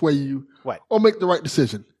either sway you What? or make the right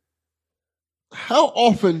decision. How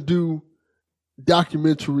often do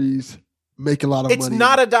documentaries make a lot of It's money?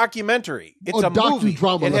 not a documentary. It's Or a movie.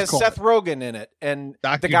 docudrama, It let's has call Seth Rogen in it and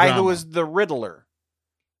the guy who was the Riddler.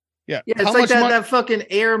 Yeah. Yeah, it's How like much that fucking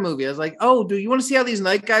Air movie. I was like, oh, dude, you want to see how these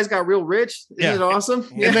night guys got real rich? Isn't it awesome?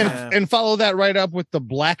 And then and follow that right up with the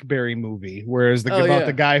BlackBerry movie, whereas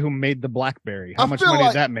the guy who made the BlackBerry. How I much feel money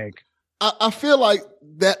like- did that make? I feel like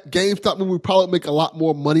that GameStop movie would probably make a lot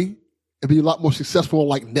more money and be a lot more successful on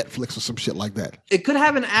like Netflix or some shit like that. It could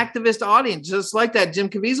have an activist audience, just like that Jim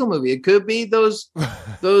Caviezel movie. It could be those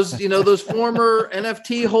those former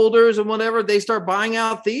NFT holders and whatever. They start buying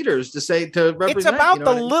out theaters to represent. It's about you know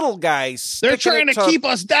the what I mean? litles guys. They're sticking trying it to keep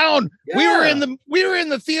us down. Yeah. We were in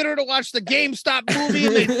the theater to watch the GameStop movie,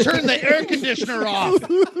 and they turned the air conditioner off.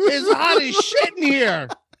 It's hot as shit in here.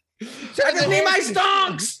 I just need my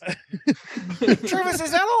stonks. Travis,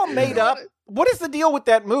 is that all made up? What is the deal with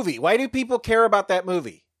that movie? Why do people care about that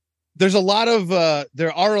movie? There's a lot of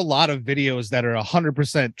there are a lot of videos that are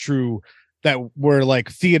 100% true that were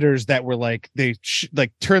like theaters that were like they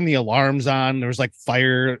turn the alarms on. There was like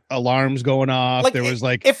fire alarms going off. Like, there was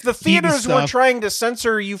like if the heat and theaters were stuff. trying to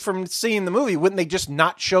censor you from seeing the movie, wouldn't they just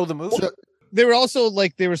not show the movie? They were also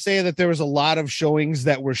like they were saying that there was a lot of showings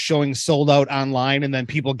that were showing sold out online, and then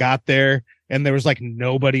people got there and there was like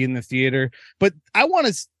nobody in the theater. But I want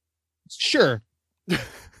to sure.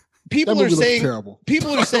 People That are movie looks saying terrible.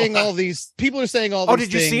 people are saying all these things.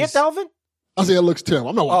 Did you see it, Delvin? I say it looks terrible.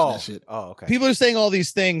 I'm not watching that shit. Oh, okay. People are saying all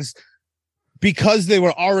these things because they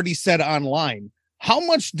were already said online. How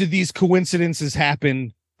much did these coincidences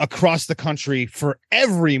happen across the country for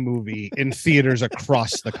every movie in theaters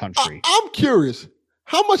across the country? I'm curious.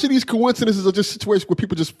 How much of these coincidences are just situations where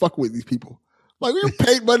people just fuck with these people? Like, we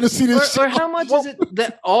paid money to see this Or shit. how much is it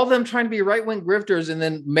that all of them trying to be right-wing grifters and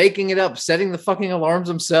then making it up, setting the fucking alarms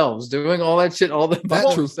themselves, doing all that shit all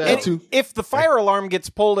That's true. themselves? And if the fire alarm gets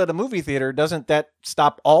pulled at a movie theater, doesn't that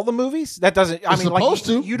stop all the movies? That doesn't. I It's mean, like supposed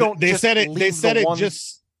to. you don't. They just said it. They leave said the it one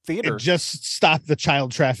just. theater. It just stopped the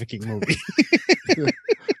child trafficking movie.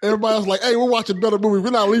 Everybody's like, hey, we're watching a better movie. We're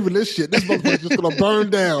not leaving this shit. This motherfucker's just going to burn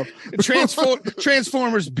down.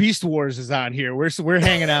 Transformers Beast Wars is on here. We're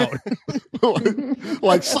hanging out.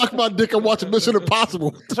 Like, suck my dick and watch Mission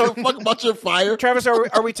Impossible. So fuck about your fire. Travis,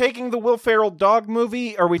 are we taking the Will Ferrell dog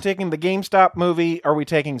movie? Are we taking the GameStop movie? Are we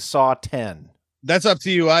taking Saw 10? That's up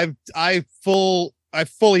to you. I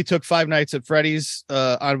fully took 5 Nights at Freddy's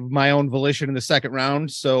on my own volition in the second round.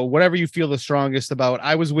 So whatever you feel the strongest about,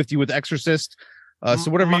 I was with you with Exorcist.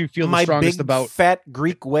 So whatever you feel the strongest big about. Fat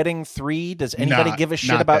Greek Wedding 3. Does anybody give a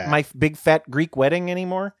shit not about that. my big fat Greek wedding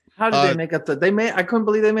anymore? How did they make up I couldn't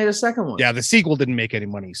believe they made a second one. Yeah, the sequel didn't make any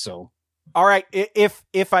money. So All right,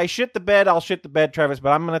 if I shit the bed, I'll shit the bed, Travis.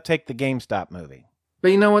 But I'm going to take the GameStop movie.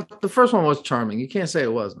 But you know what? The first one was charming. You can't say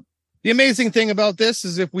it wasn't. the amazing thing about this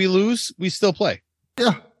is if we lose, we still play.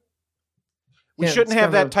 Yeah. We Yeah, shouldn't it's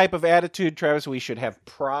have kind of that type of attitude, Travis. We should have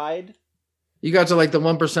pride. You guys are like the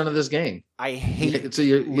 1% of this game. I hate. So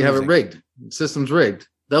you have it losing. rigged. The system's rigged.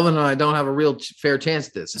 Delvin and I don't have a real fair chance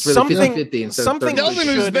at this. It's really 50-50 instead of 30. Delvin,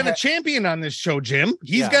 who's should been a ha- champion on this show, Jim,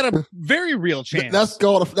 he's Yeah. got a very real chance. That's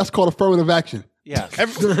called affirmative action. Yeah.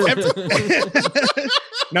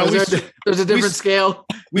 No, there's a different scale.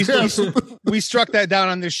 We struck that down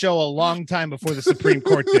on this show a long time before the Supreme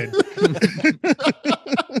Court did.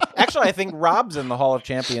 Actually, I think Rob's in the Hall of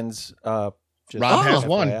Champions. Rob has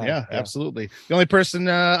one. FYI. Yeah, absolutely. The only person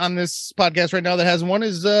on this podcast right now that has one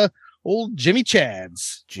is old Jimmy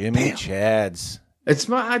Chads. Jimmy Chads. It's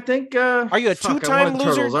my. I think. Are you a two-time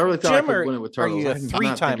loser, Turtles. I really thought Jim, I could or win it with are turtles. you a I'm not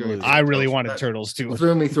three-time thinking loser? I really wanted turtles too.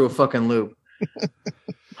 Threw me through a fucking loop.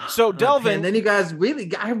 So Delvin, and then you guys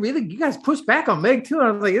you guys pushed back on Meg 2.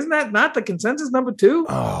 I was like, isn't that not the consensus number 2?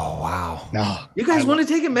 Oh wow. No. You guys want to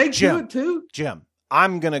take it Meg 2 too? Jim,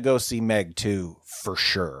 I'm gonna go see Meg 2 for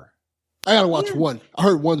sure. I gotta watch one. I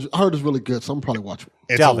heard it's really good, so I'm probably watch it.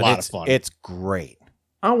 It's Delvin, a lot of fun. It's great.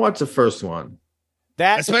 I'll watch the first one.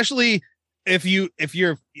 That especially if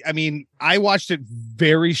you're I mean, I watched it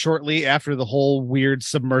very shortly after the whole weird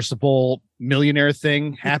submersible millionaire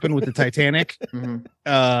thing happened with the Titanic. Mhm.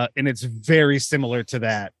 And it's very similar to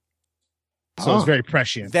that. So it's very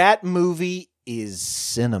prescient. That movie is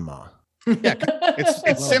cinema. Yeah,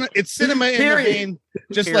 it's cinema in the vein,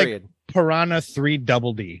 just Period. like Piranha 3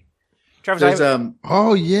 Double D. Travis,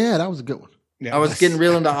 oh yeah, that was a good one. Yeah, I was getting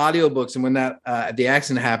real into audiobooks, and when that the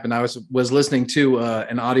accident happened, I was listening to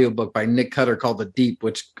an audiobook by Nick Cutter called The Deep,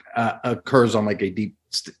 which occurs on like a deep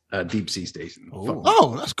sea station.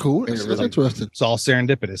 Oh, that's cool. That's interesting. It's all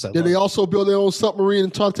serendipitous. Did they also build their own submarine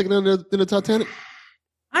and try to take it in the Titanic?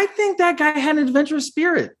 I think that guy had an adventurous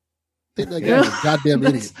spirit. I think that guy was a goddamn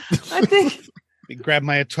idiot. I think. Grab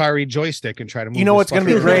my Atari joystick and try to move. You know this what's going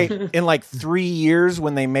to be fucker great? around. In like 3 years,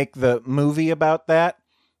 when they make the movie about that,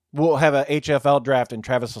 we'll have a HFL draft, and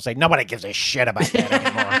Travis will say, "Nobody gives a shit about that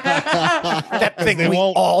anymore." That thing we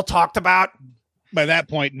all talked about. By that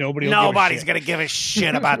point, nobody's going to give a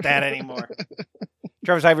shit about that anymore.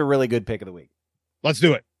 Travis, I have a really good pick of the week. Let's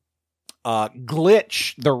do it.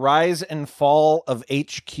 Glitch: The Rise and Fall of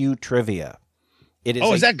HQ Trivia. It is.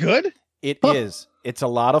 Is that good? It is. It's a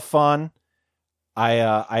lot of fun.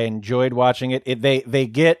 I enjoyed watching it. They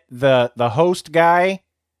get the host guy.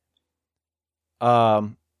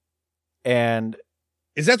 And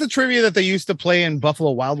is that the trivia that they used to play in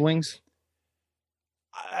Buffalo Wild Wings?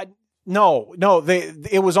 No,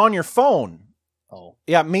 it was on your phone. Oh,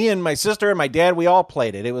 yeah. Me and my sister and my dad, we all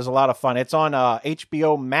played it. It was a lot of fun. It's on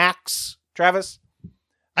HBO Max. Travis,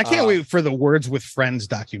 I can't wait for the Words with Friends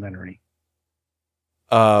documentary.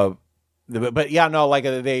 But yeah, no, like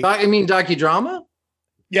they. I mean, docudrama.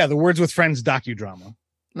 Yeah, the Words with Friends docudrama.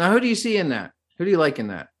 Now, who do you see in that? Who do you like in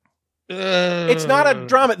that? It's not a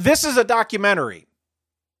drama. This is a documentary.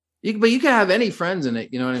 But you can have any friends in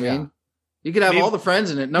it. You know what I mean? Yeah. You could have all the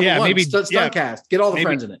friends in it. Number one, maybe Stuntcast. Get all the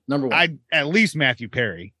friends in it. Number one. At least Matthew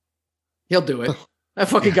Perry. He'll do it. That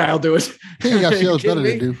fucking guy will do it. He ain't got shows better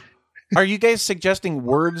than do. Are you guys suggesting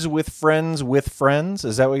Words with Friends with Friends?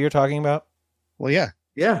 Is that what you're talking about? Well, yeah.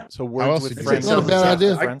 Yeah. So Words with Friends. Not a bad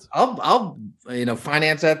idea. I'll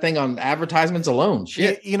finance that thing on advertisements alone.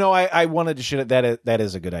 Shit. I wanted to shoot it. That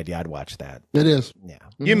is a good idea. I'd watch that. It is. Yeah.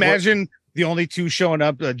 You imagine the only two showing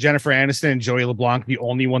up, Jennifer Aniston and Joey LeBlanc, the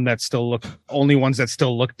only ones that still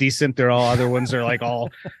look decent. They're all other ones are like all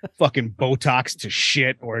fucking Botox to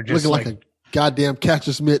shit, or just looking like a goddamn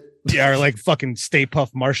Catcher's mitt. Yeah, or like fucking Stay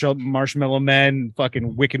Puft Marshmallow Men,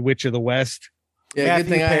 fucking Wicked Witch of the West. Yeah, Matthew good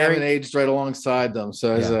thing Perry. I haven't aged right alongside them,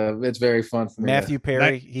 so it's very fun for me. Matthew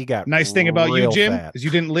Perry, he got nice thing about you, Jim, fat. is you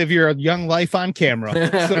didn't live your young life on camera,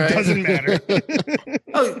 so it doesn't matter.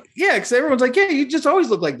 Oh yeah, because everyone's like, yeah, you just always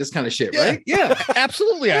look like this kind of shit, right? Yeah,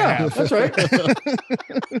 absolutely. I have. That's right.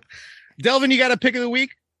 Delvin, you got a pick of the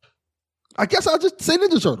week? I guess I'll just say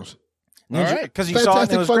Ninja Turtles. All right, because you saw it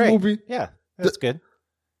and it was fun great. movie. Yeah, that's good.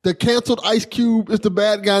 The canceled Ice Cube is the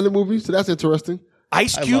bad guy in the movie, so that's interesting.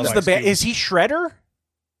 Ice Cube's the bad. Is he Shredder?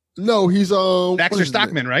 No, he's Baxter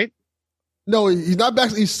Stockman, right? No, he's not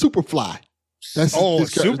Baxter. He's Superfly. That's his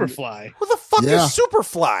character. Superfly. Who the fuck is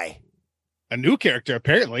Superfly? A new character,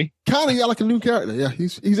 apparently. Kind of, like a new character. Yeah,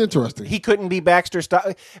 he's interesting. He couldn't be Baxter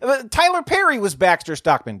Stockman. Tyler Perry was Baxter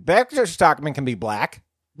Stockman. Baxter Stockman can be black,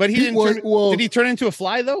 but he didn't. Did he turn into a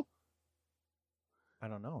fly though? I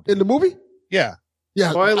don't know. In the movie? Yeah.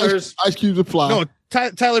 Yeah. Spoilers. Ice Cube's a fly. No,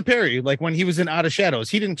 Tyler Perry, like when he was in Out of Shadows,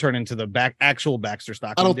 he didn't turn into the actual Baxter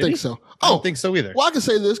Stockman. I don't think so. I don't think so either. Well, I can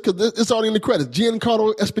say this because it's already in the credits.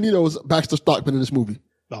 Giancarlo Esposito is Baxter Stockman in this movie.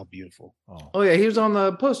 Oh, beautiful. Oh yeah, he was on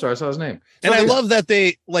the poster. I saw his name. And I love that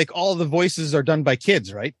they like all the voices are done by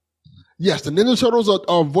kids, right? Yes, the Ninja Turtles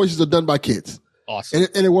voices are done by kids. Awesome.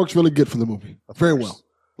 And it works really good for the movie. Very well.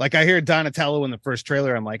 Like I hear Donatello in the first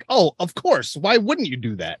trailer. I'm like, oh, of course. Why wouldn't you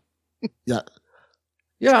do that? Yeah.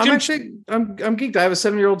 Yeah, I'm geeked. I have a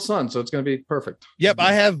 7-year-old son, so it's going to be perfect. Yep,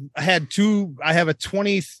 I have a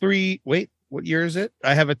 23. Wait, what year is it?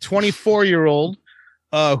 I have a 24-year-old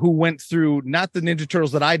who went through not the Ninja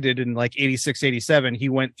Turtles that I did in like 86, 87. He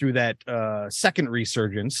went through that second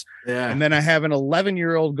resurgence. Yeah. And then I have an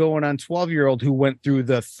 11-year-old going on 12-year-old who went through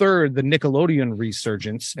the Nickelodeon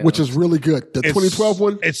resurgence, which is really good. The 2012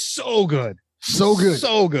 one. It's so good. So good.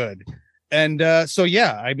 So good. And so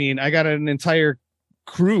yeah, I mean, I got an entire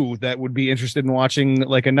crew that would be interested in watching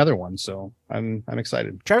like another one. So I'm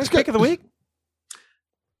excited. Travis, pick of the week.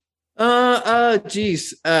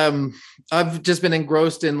 Geez. I've just been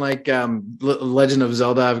engrossed in like Legend of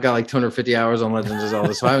Zelda. I've got like 250 hours on Legend of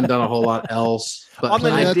Zelda, so I haven't done a whole lot else. But On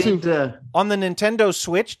the I Nintendo- did. On the Nintendo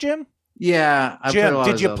Switch, Jim? Yeah, I played a Jim, lot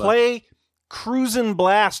did of you Zelda. play Cruisin'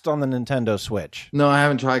 Blast on the Nintendo Switch? No, I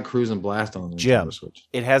haven't tried Cruise and Blast on the Jim, Nintendo Switch.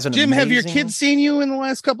 it has an Jim, have your amazing- kids seen you in the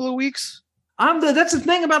last couple of weeks? That's the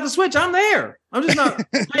thing about the Switch. I'm there. I'm just not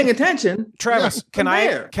paying attention. Travis, can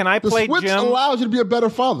I The play Switch Jim allows you to be a better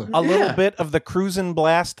father. a little bit of the Cruisin'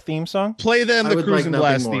 Blast theme song? Play them I the would Cruise like and nothing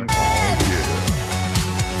Blast more. theme.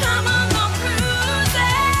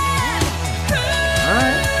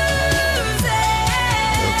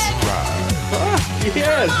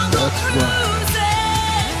 Yes. That's right.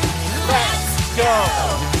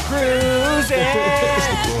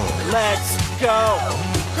 Let's go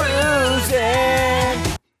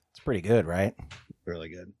cruising. It's pretty good, right? Really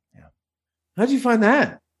good. How'd you find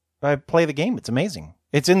that? I play the game. It's amazing.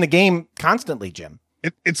 It's in the game constantly, Jim.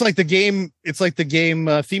 It's like the game. It's like the game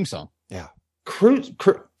theme song. Yeah.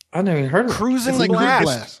 I never even heard of it. Cruising It's like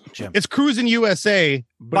Blast. Jim. It's Cruising USA.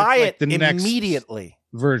 But Buy it's like it the next immediately.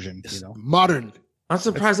 version. You know, Modern. I'm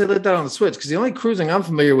surprised they let that on the Switch because the only cruising I'm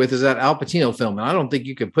familiar with is that Al Pacino film, and I don't think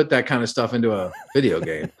you could put that kind of stuff into a video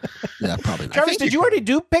game. Yeah, probably not. Travis, did you already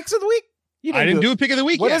do picks of the week? You I didn't do a pick of the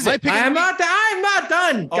week. What yet. is My it? pick of the I'm week- not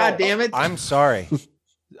done. God damn it! I'm sorry.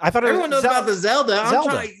 I thought Everyone knows about the Zelda.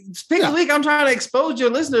 Pick the week. I'm trying to expose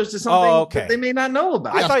your listeners to something that they may not know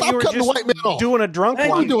about. I thought you were just doing a drunk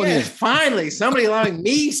one. Yes, finally, somebody allowing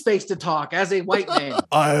me space to talk as a white man.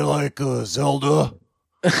 I like Zelda.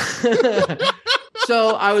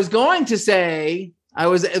 So I was going to say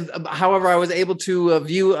however, I was able to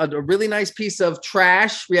view a really nice piece of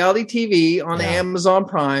trash reality TV on Amazon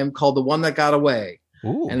Prime called The One That Got Away.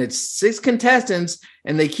 Ooh. And it's 6 contestants,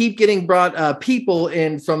 and they keep getting brought people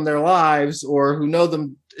in from their lives or who know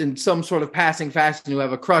them in some sort of passing fashion who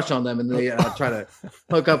have a crush on them, and they try to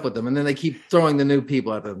hook up with them, and then they keep throwing the new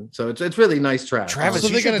people at them. So it's really nice trash. Travis, So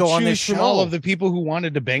you they're should going go to on this choose from all show. of the people who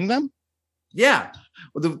wanted to bang them. Yeah,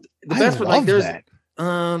 well, the I best one, like love there's that.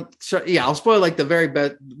 sure, yeah, I'll spoil like the very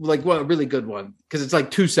best, like what a really good one because it's like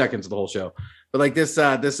 2 seconds of the whole show. But like this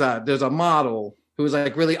there's a model who was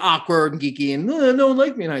like really awkward and geeky and no one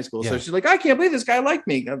liked me in high school. So Yeah. she's like, I can't believe this guy liked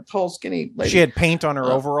me. A tall, skinny lady. She had paint on her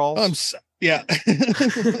overalls. Yeah.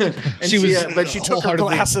 And she was, but she took her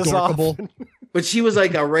wholeheartedly glasses off. dorkable. But she was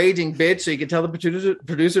like a raging bitch, so you could tell the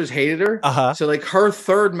producers hated her. Uh-huh. So like her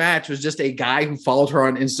third match was just a guy who followed her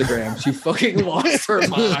on Instagram. She fucking lost her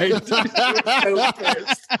mind. She was so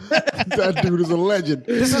pissed. That dude is a legend.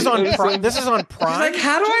 This is on Prime. This is on She's Prime. like,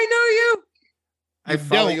 how do I know you? I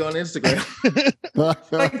follow you on Instagram.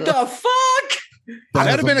 Like the fuck? That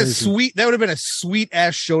would have been amazing. a sweet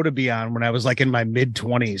ass show to be on when I was like in my mid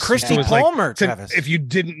 20s. Christy Palmer, Travis. If you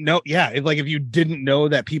didn't know, if you didn't know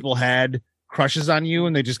that people had crushes on you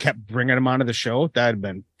and they just kept bringing them onto the show, that'd have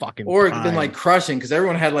been fucking. Or it'd been prime. like crushing because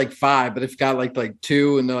everyone had like 5, but if you got like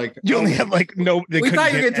 2 and they're like, You only had like no. They we couldn't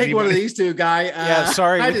thought you were get gonna take one of anybody. these 2, guy. Yeah,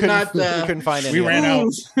 sorry, I we did couldn't, not. we couldn't find any. We ran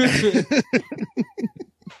out.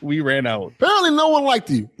 We ran out. Apparently, no one liked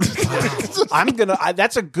you. I'm gonna.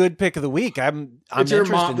 That's a good pick of the week. I'm It's your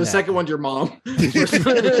interested mom. in The that. second one's your mom. He's a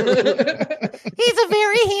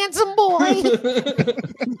very handsome boy.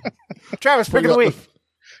 Travis, pick of the week.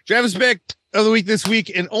 Travis pick of the week this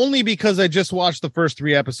week, and only because I just watched the first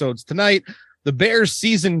 3 episodes tonight. The Bear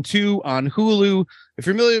season 2 on Hulu. If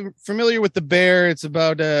you're familiar with The Bear, it's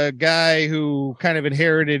about a guy who kind of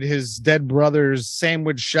inherited his dead brother's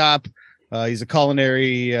sandwich shop. He's a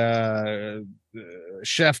culinary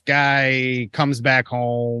chef guy, comes back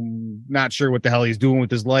home, not sure what the hell he's doing with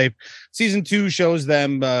his life. Season 2 shows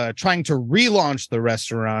them trying to relaunch the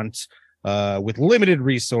restaurant with limited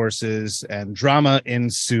resources, and drama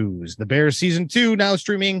ensues. The Bear season 2 now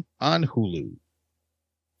streaming on Hulu.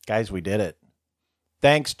 Guys, we did it.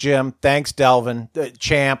 Thanks, Jim. Thanks, Delvin.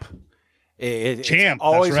 Champ. It's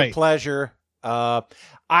always right. a pleasure.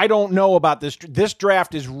 I don't know about this. This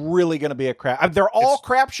draft is really going to be a crap. They're all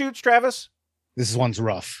crapshoots, Travis. This one's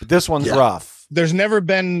rough. This one's rough. There's never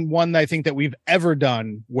been one I think that we've ever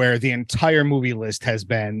done where the entire movie list has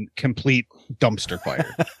been complete dumpster fire.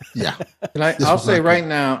 Yeah. And I'll say right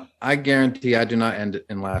now, I guarantee I do not end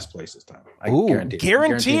in last place this time. I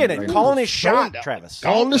guarantee it. right Calling now. his shot, Travis.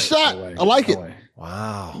 Calling the shot. I like it.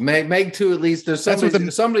 Wow. Meg 2 at least. There's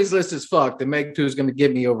somebody's list is fucked. And Meg 2 is going to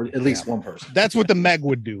give me over at least one person. That's what the Meg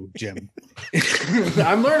would do, Jim.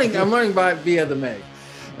 I'm learning via the Meg.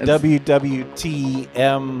 WWTM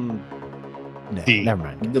D. Never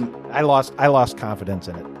mind. I lost confidence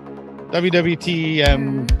in it.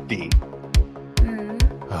 WWTMD.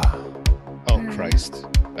 Oh, Christ.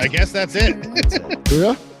 I guess that's it.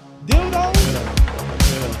 Yeah.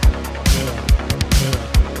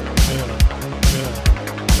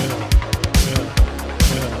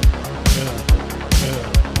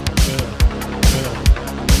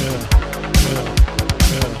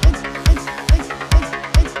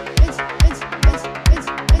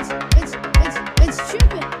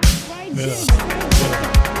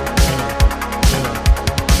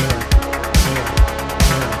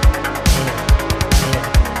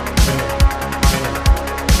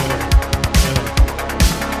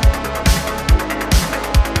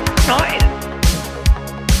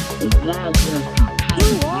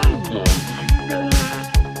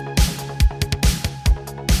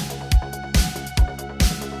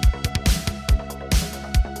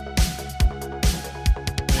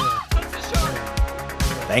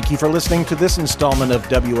 Thank you for listening to this installment of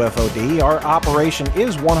WFOD. Our operation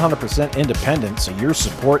is 100% independent, so your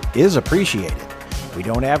support is appreciated. We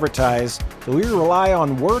don't advertise, so we rely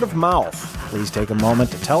on word of mouth. Please take a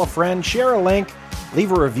moment to tell a friend, share a link,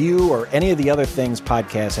 leave a review, or any of the other things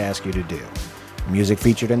podcasts ask you to do. The music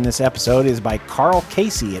featured in this episode is by Carl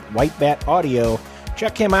Casey at White Bat Audio.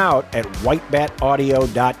 Check him out at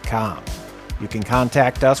whitebataudio.com. You can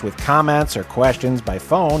contact us with comments or questions by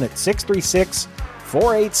phone at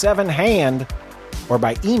 636-487-HAND or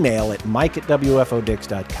by email at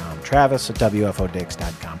mike@wfodix.com, travis at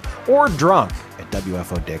wfodix.com, or drunk at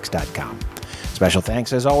wfodix.com. Special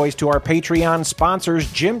thanks, as always, to our Patreon sponsors,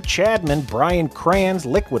 Jim Chadman, Brian Kranz,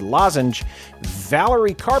 Liquid Lozenge,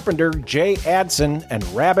 Valerie Carpenter, Jay Adson, and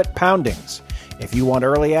Rabbit Poundings. If you want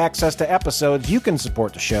early access to episodes, you can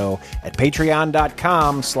support the show at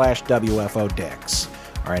patreon.com/WFODix.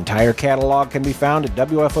 Our entire catalog can be found at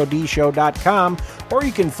WFODshow.com, or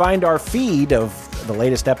you can find our feed of the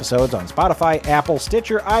latest episodes on Spotify, Apple,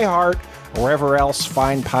 Stitcher, iHeart, or wherever else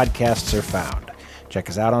fine podcasts are found. Check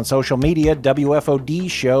us out on social media, WFOD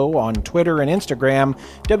Show on Twitter and Instagram,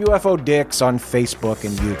 WFODix on Facebook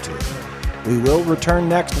and YouTube. We will return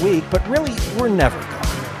next week, but really, we're never gone.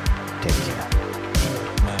 Take care.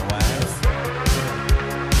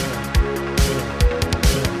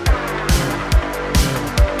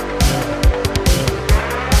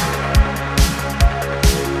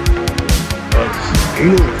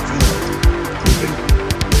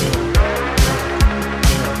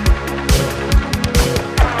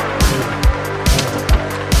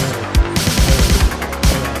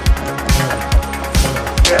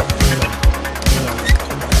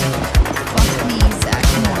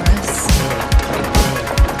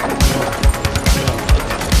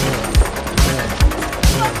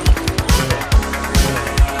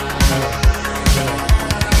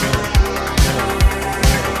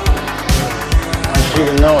 You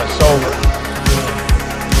know it's over.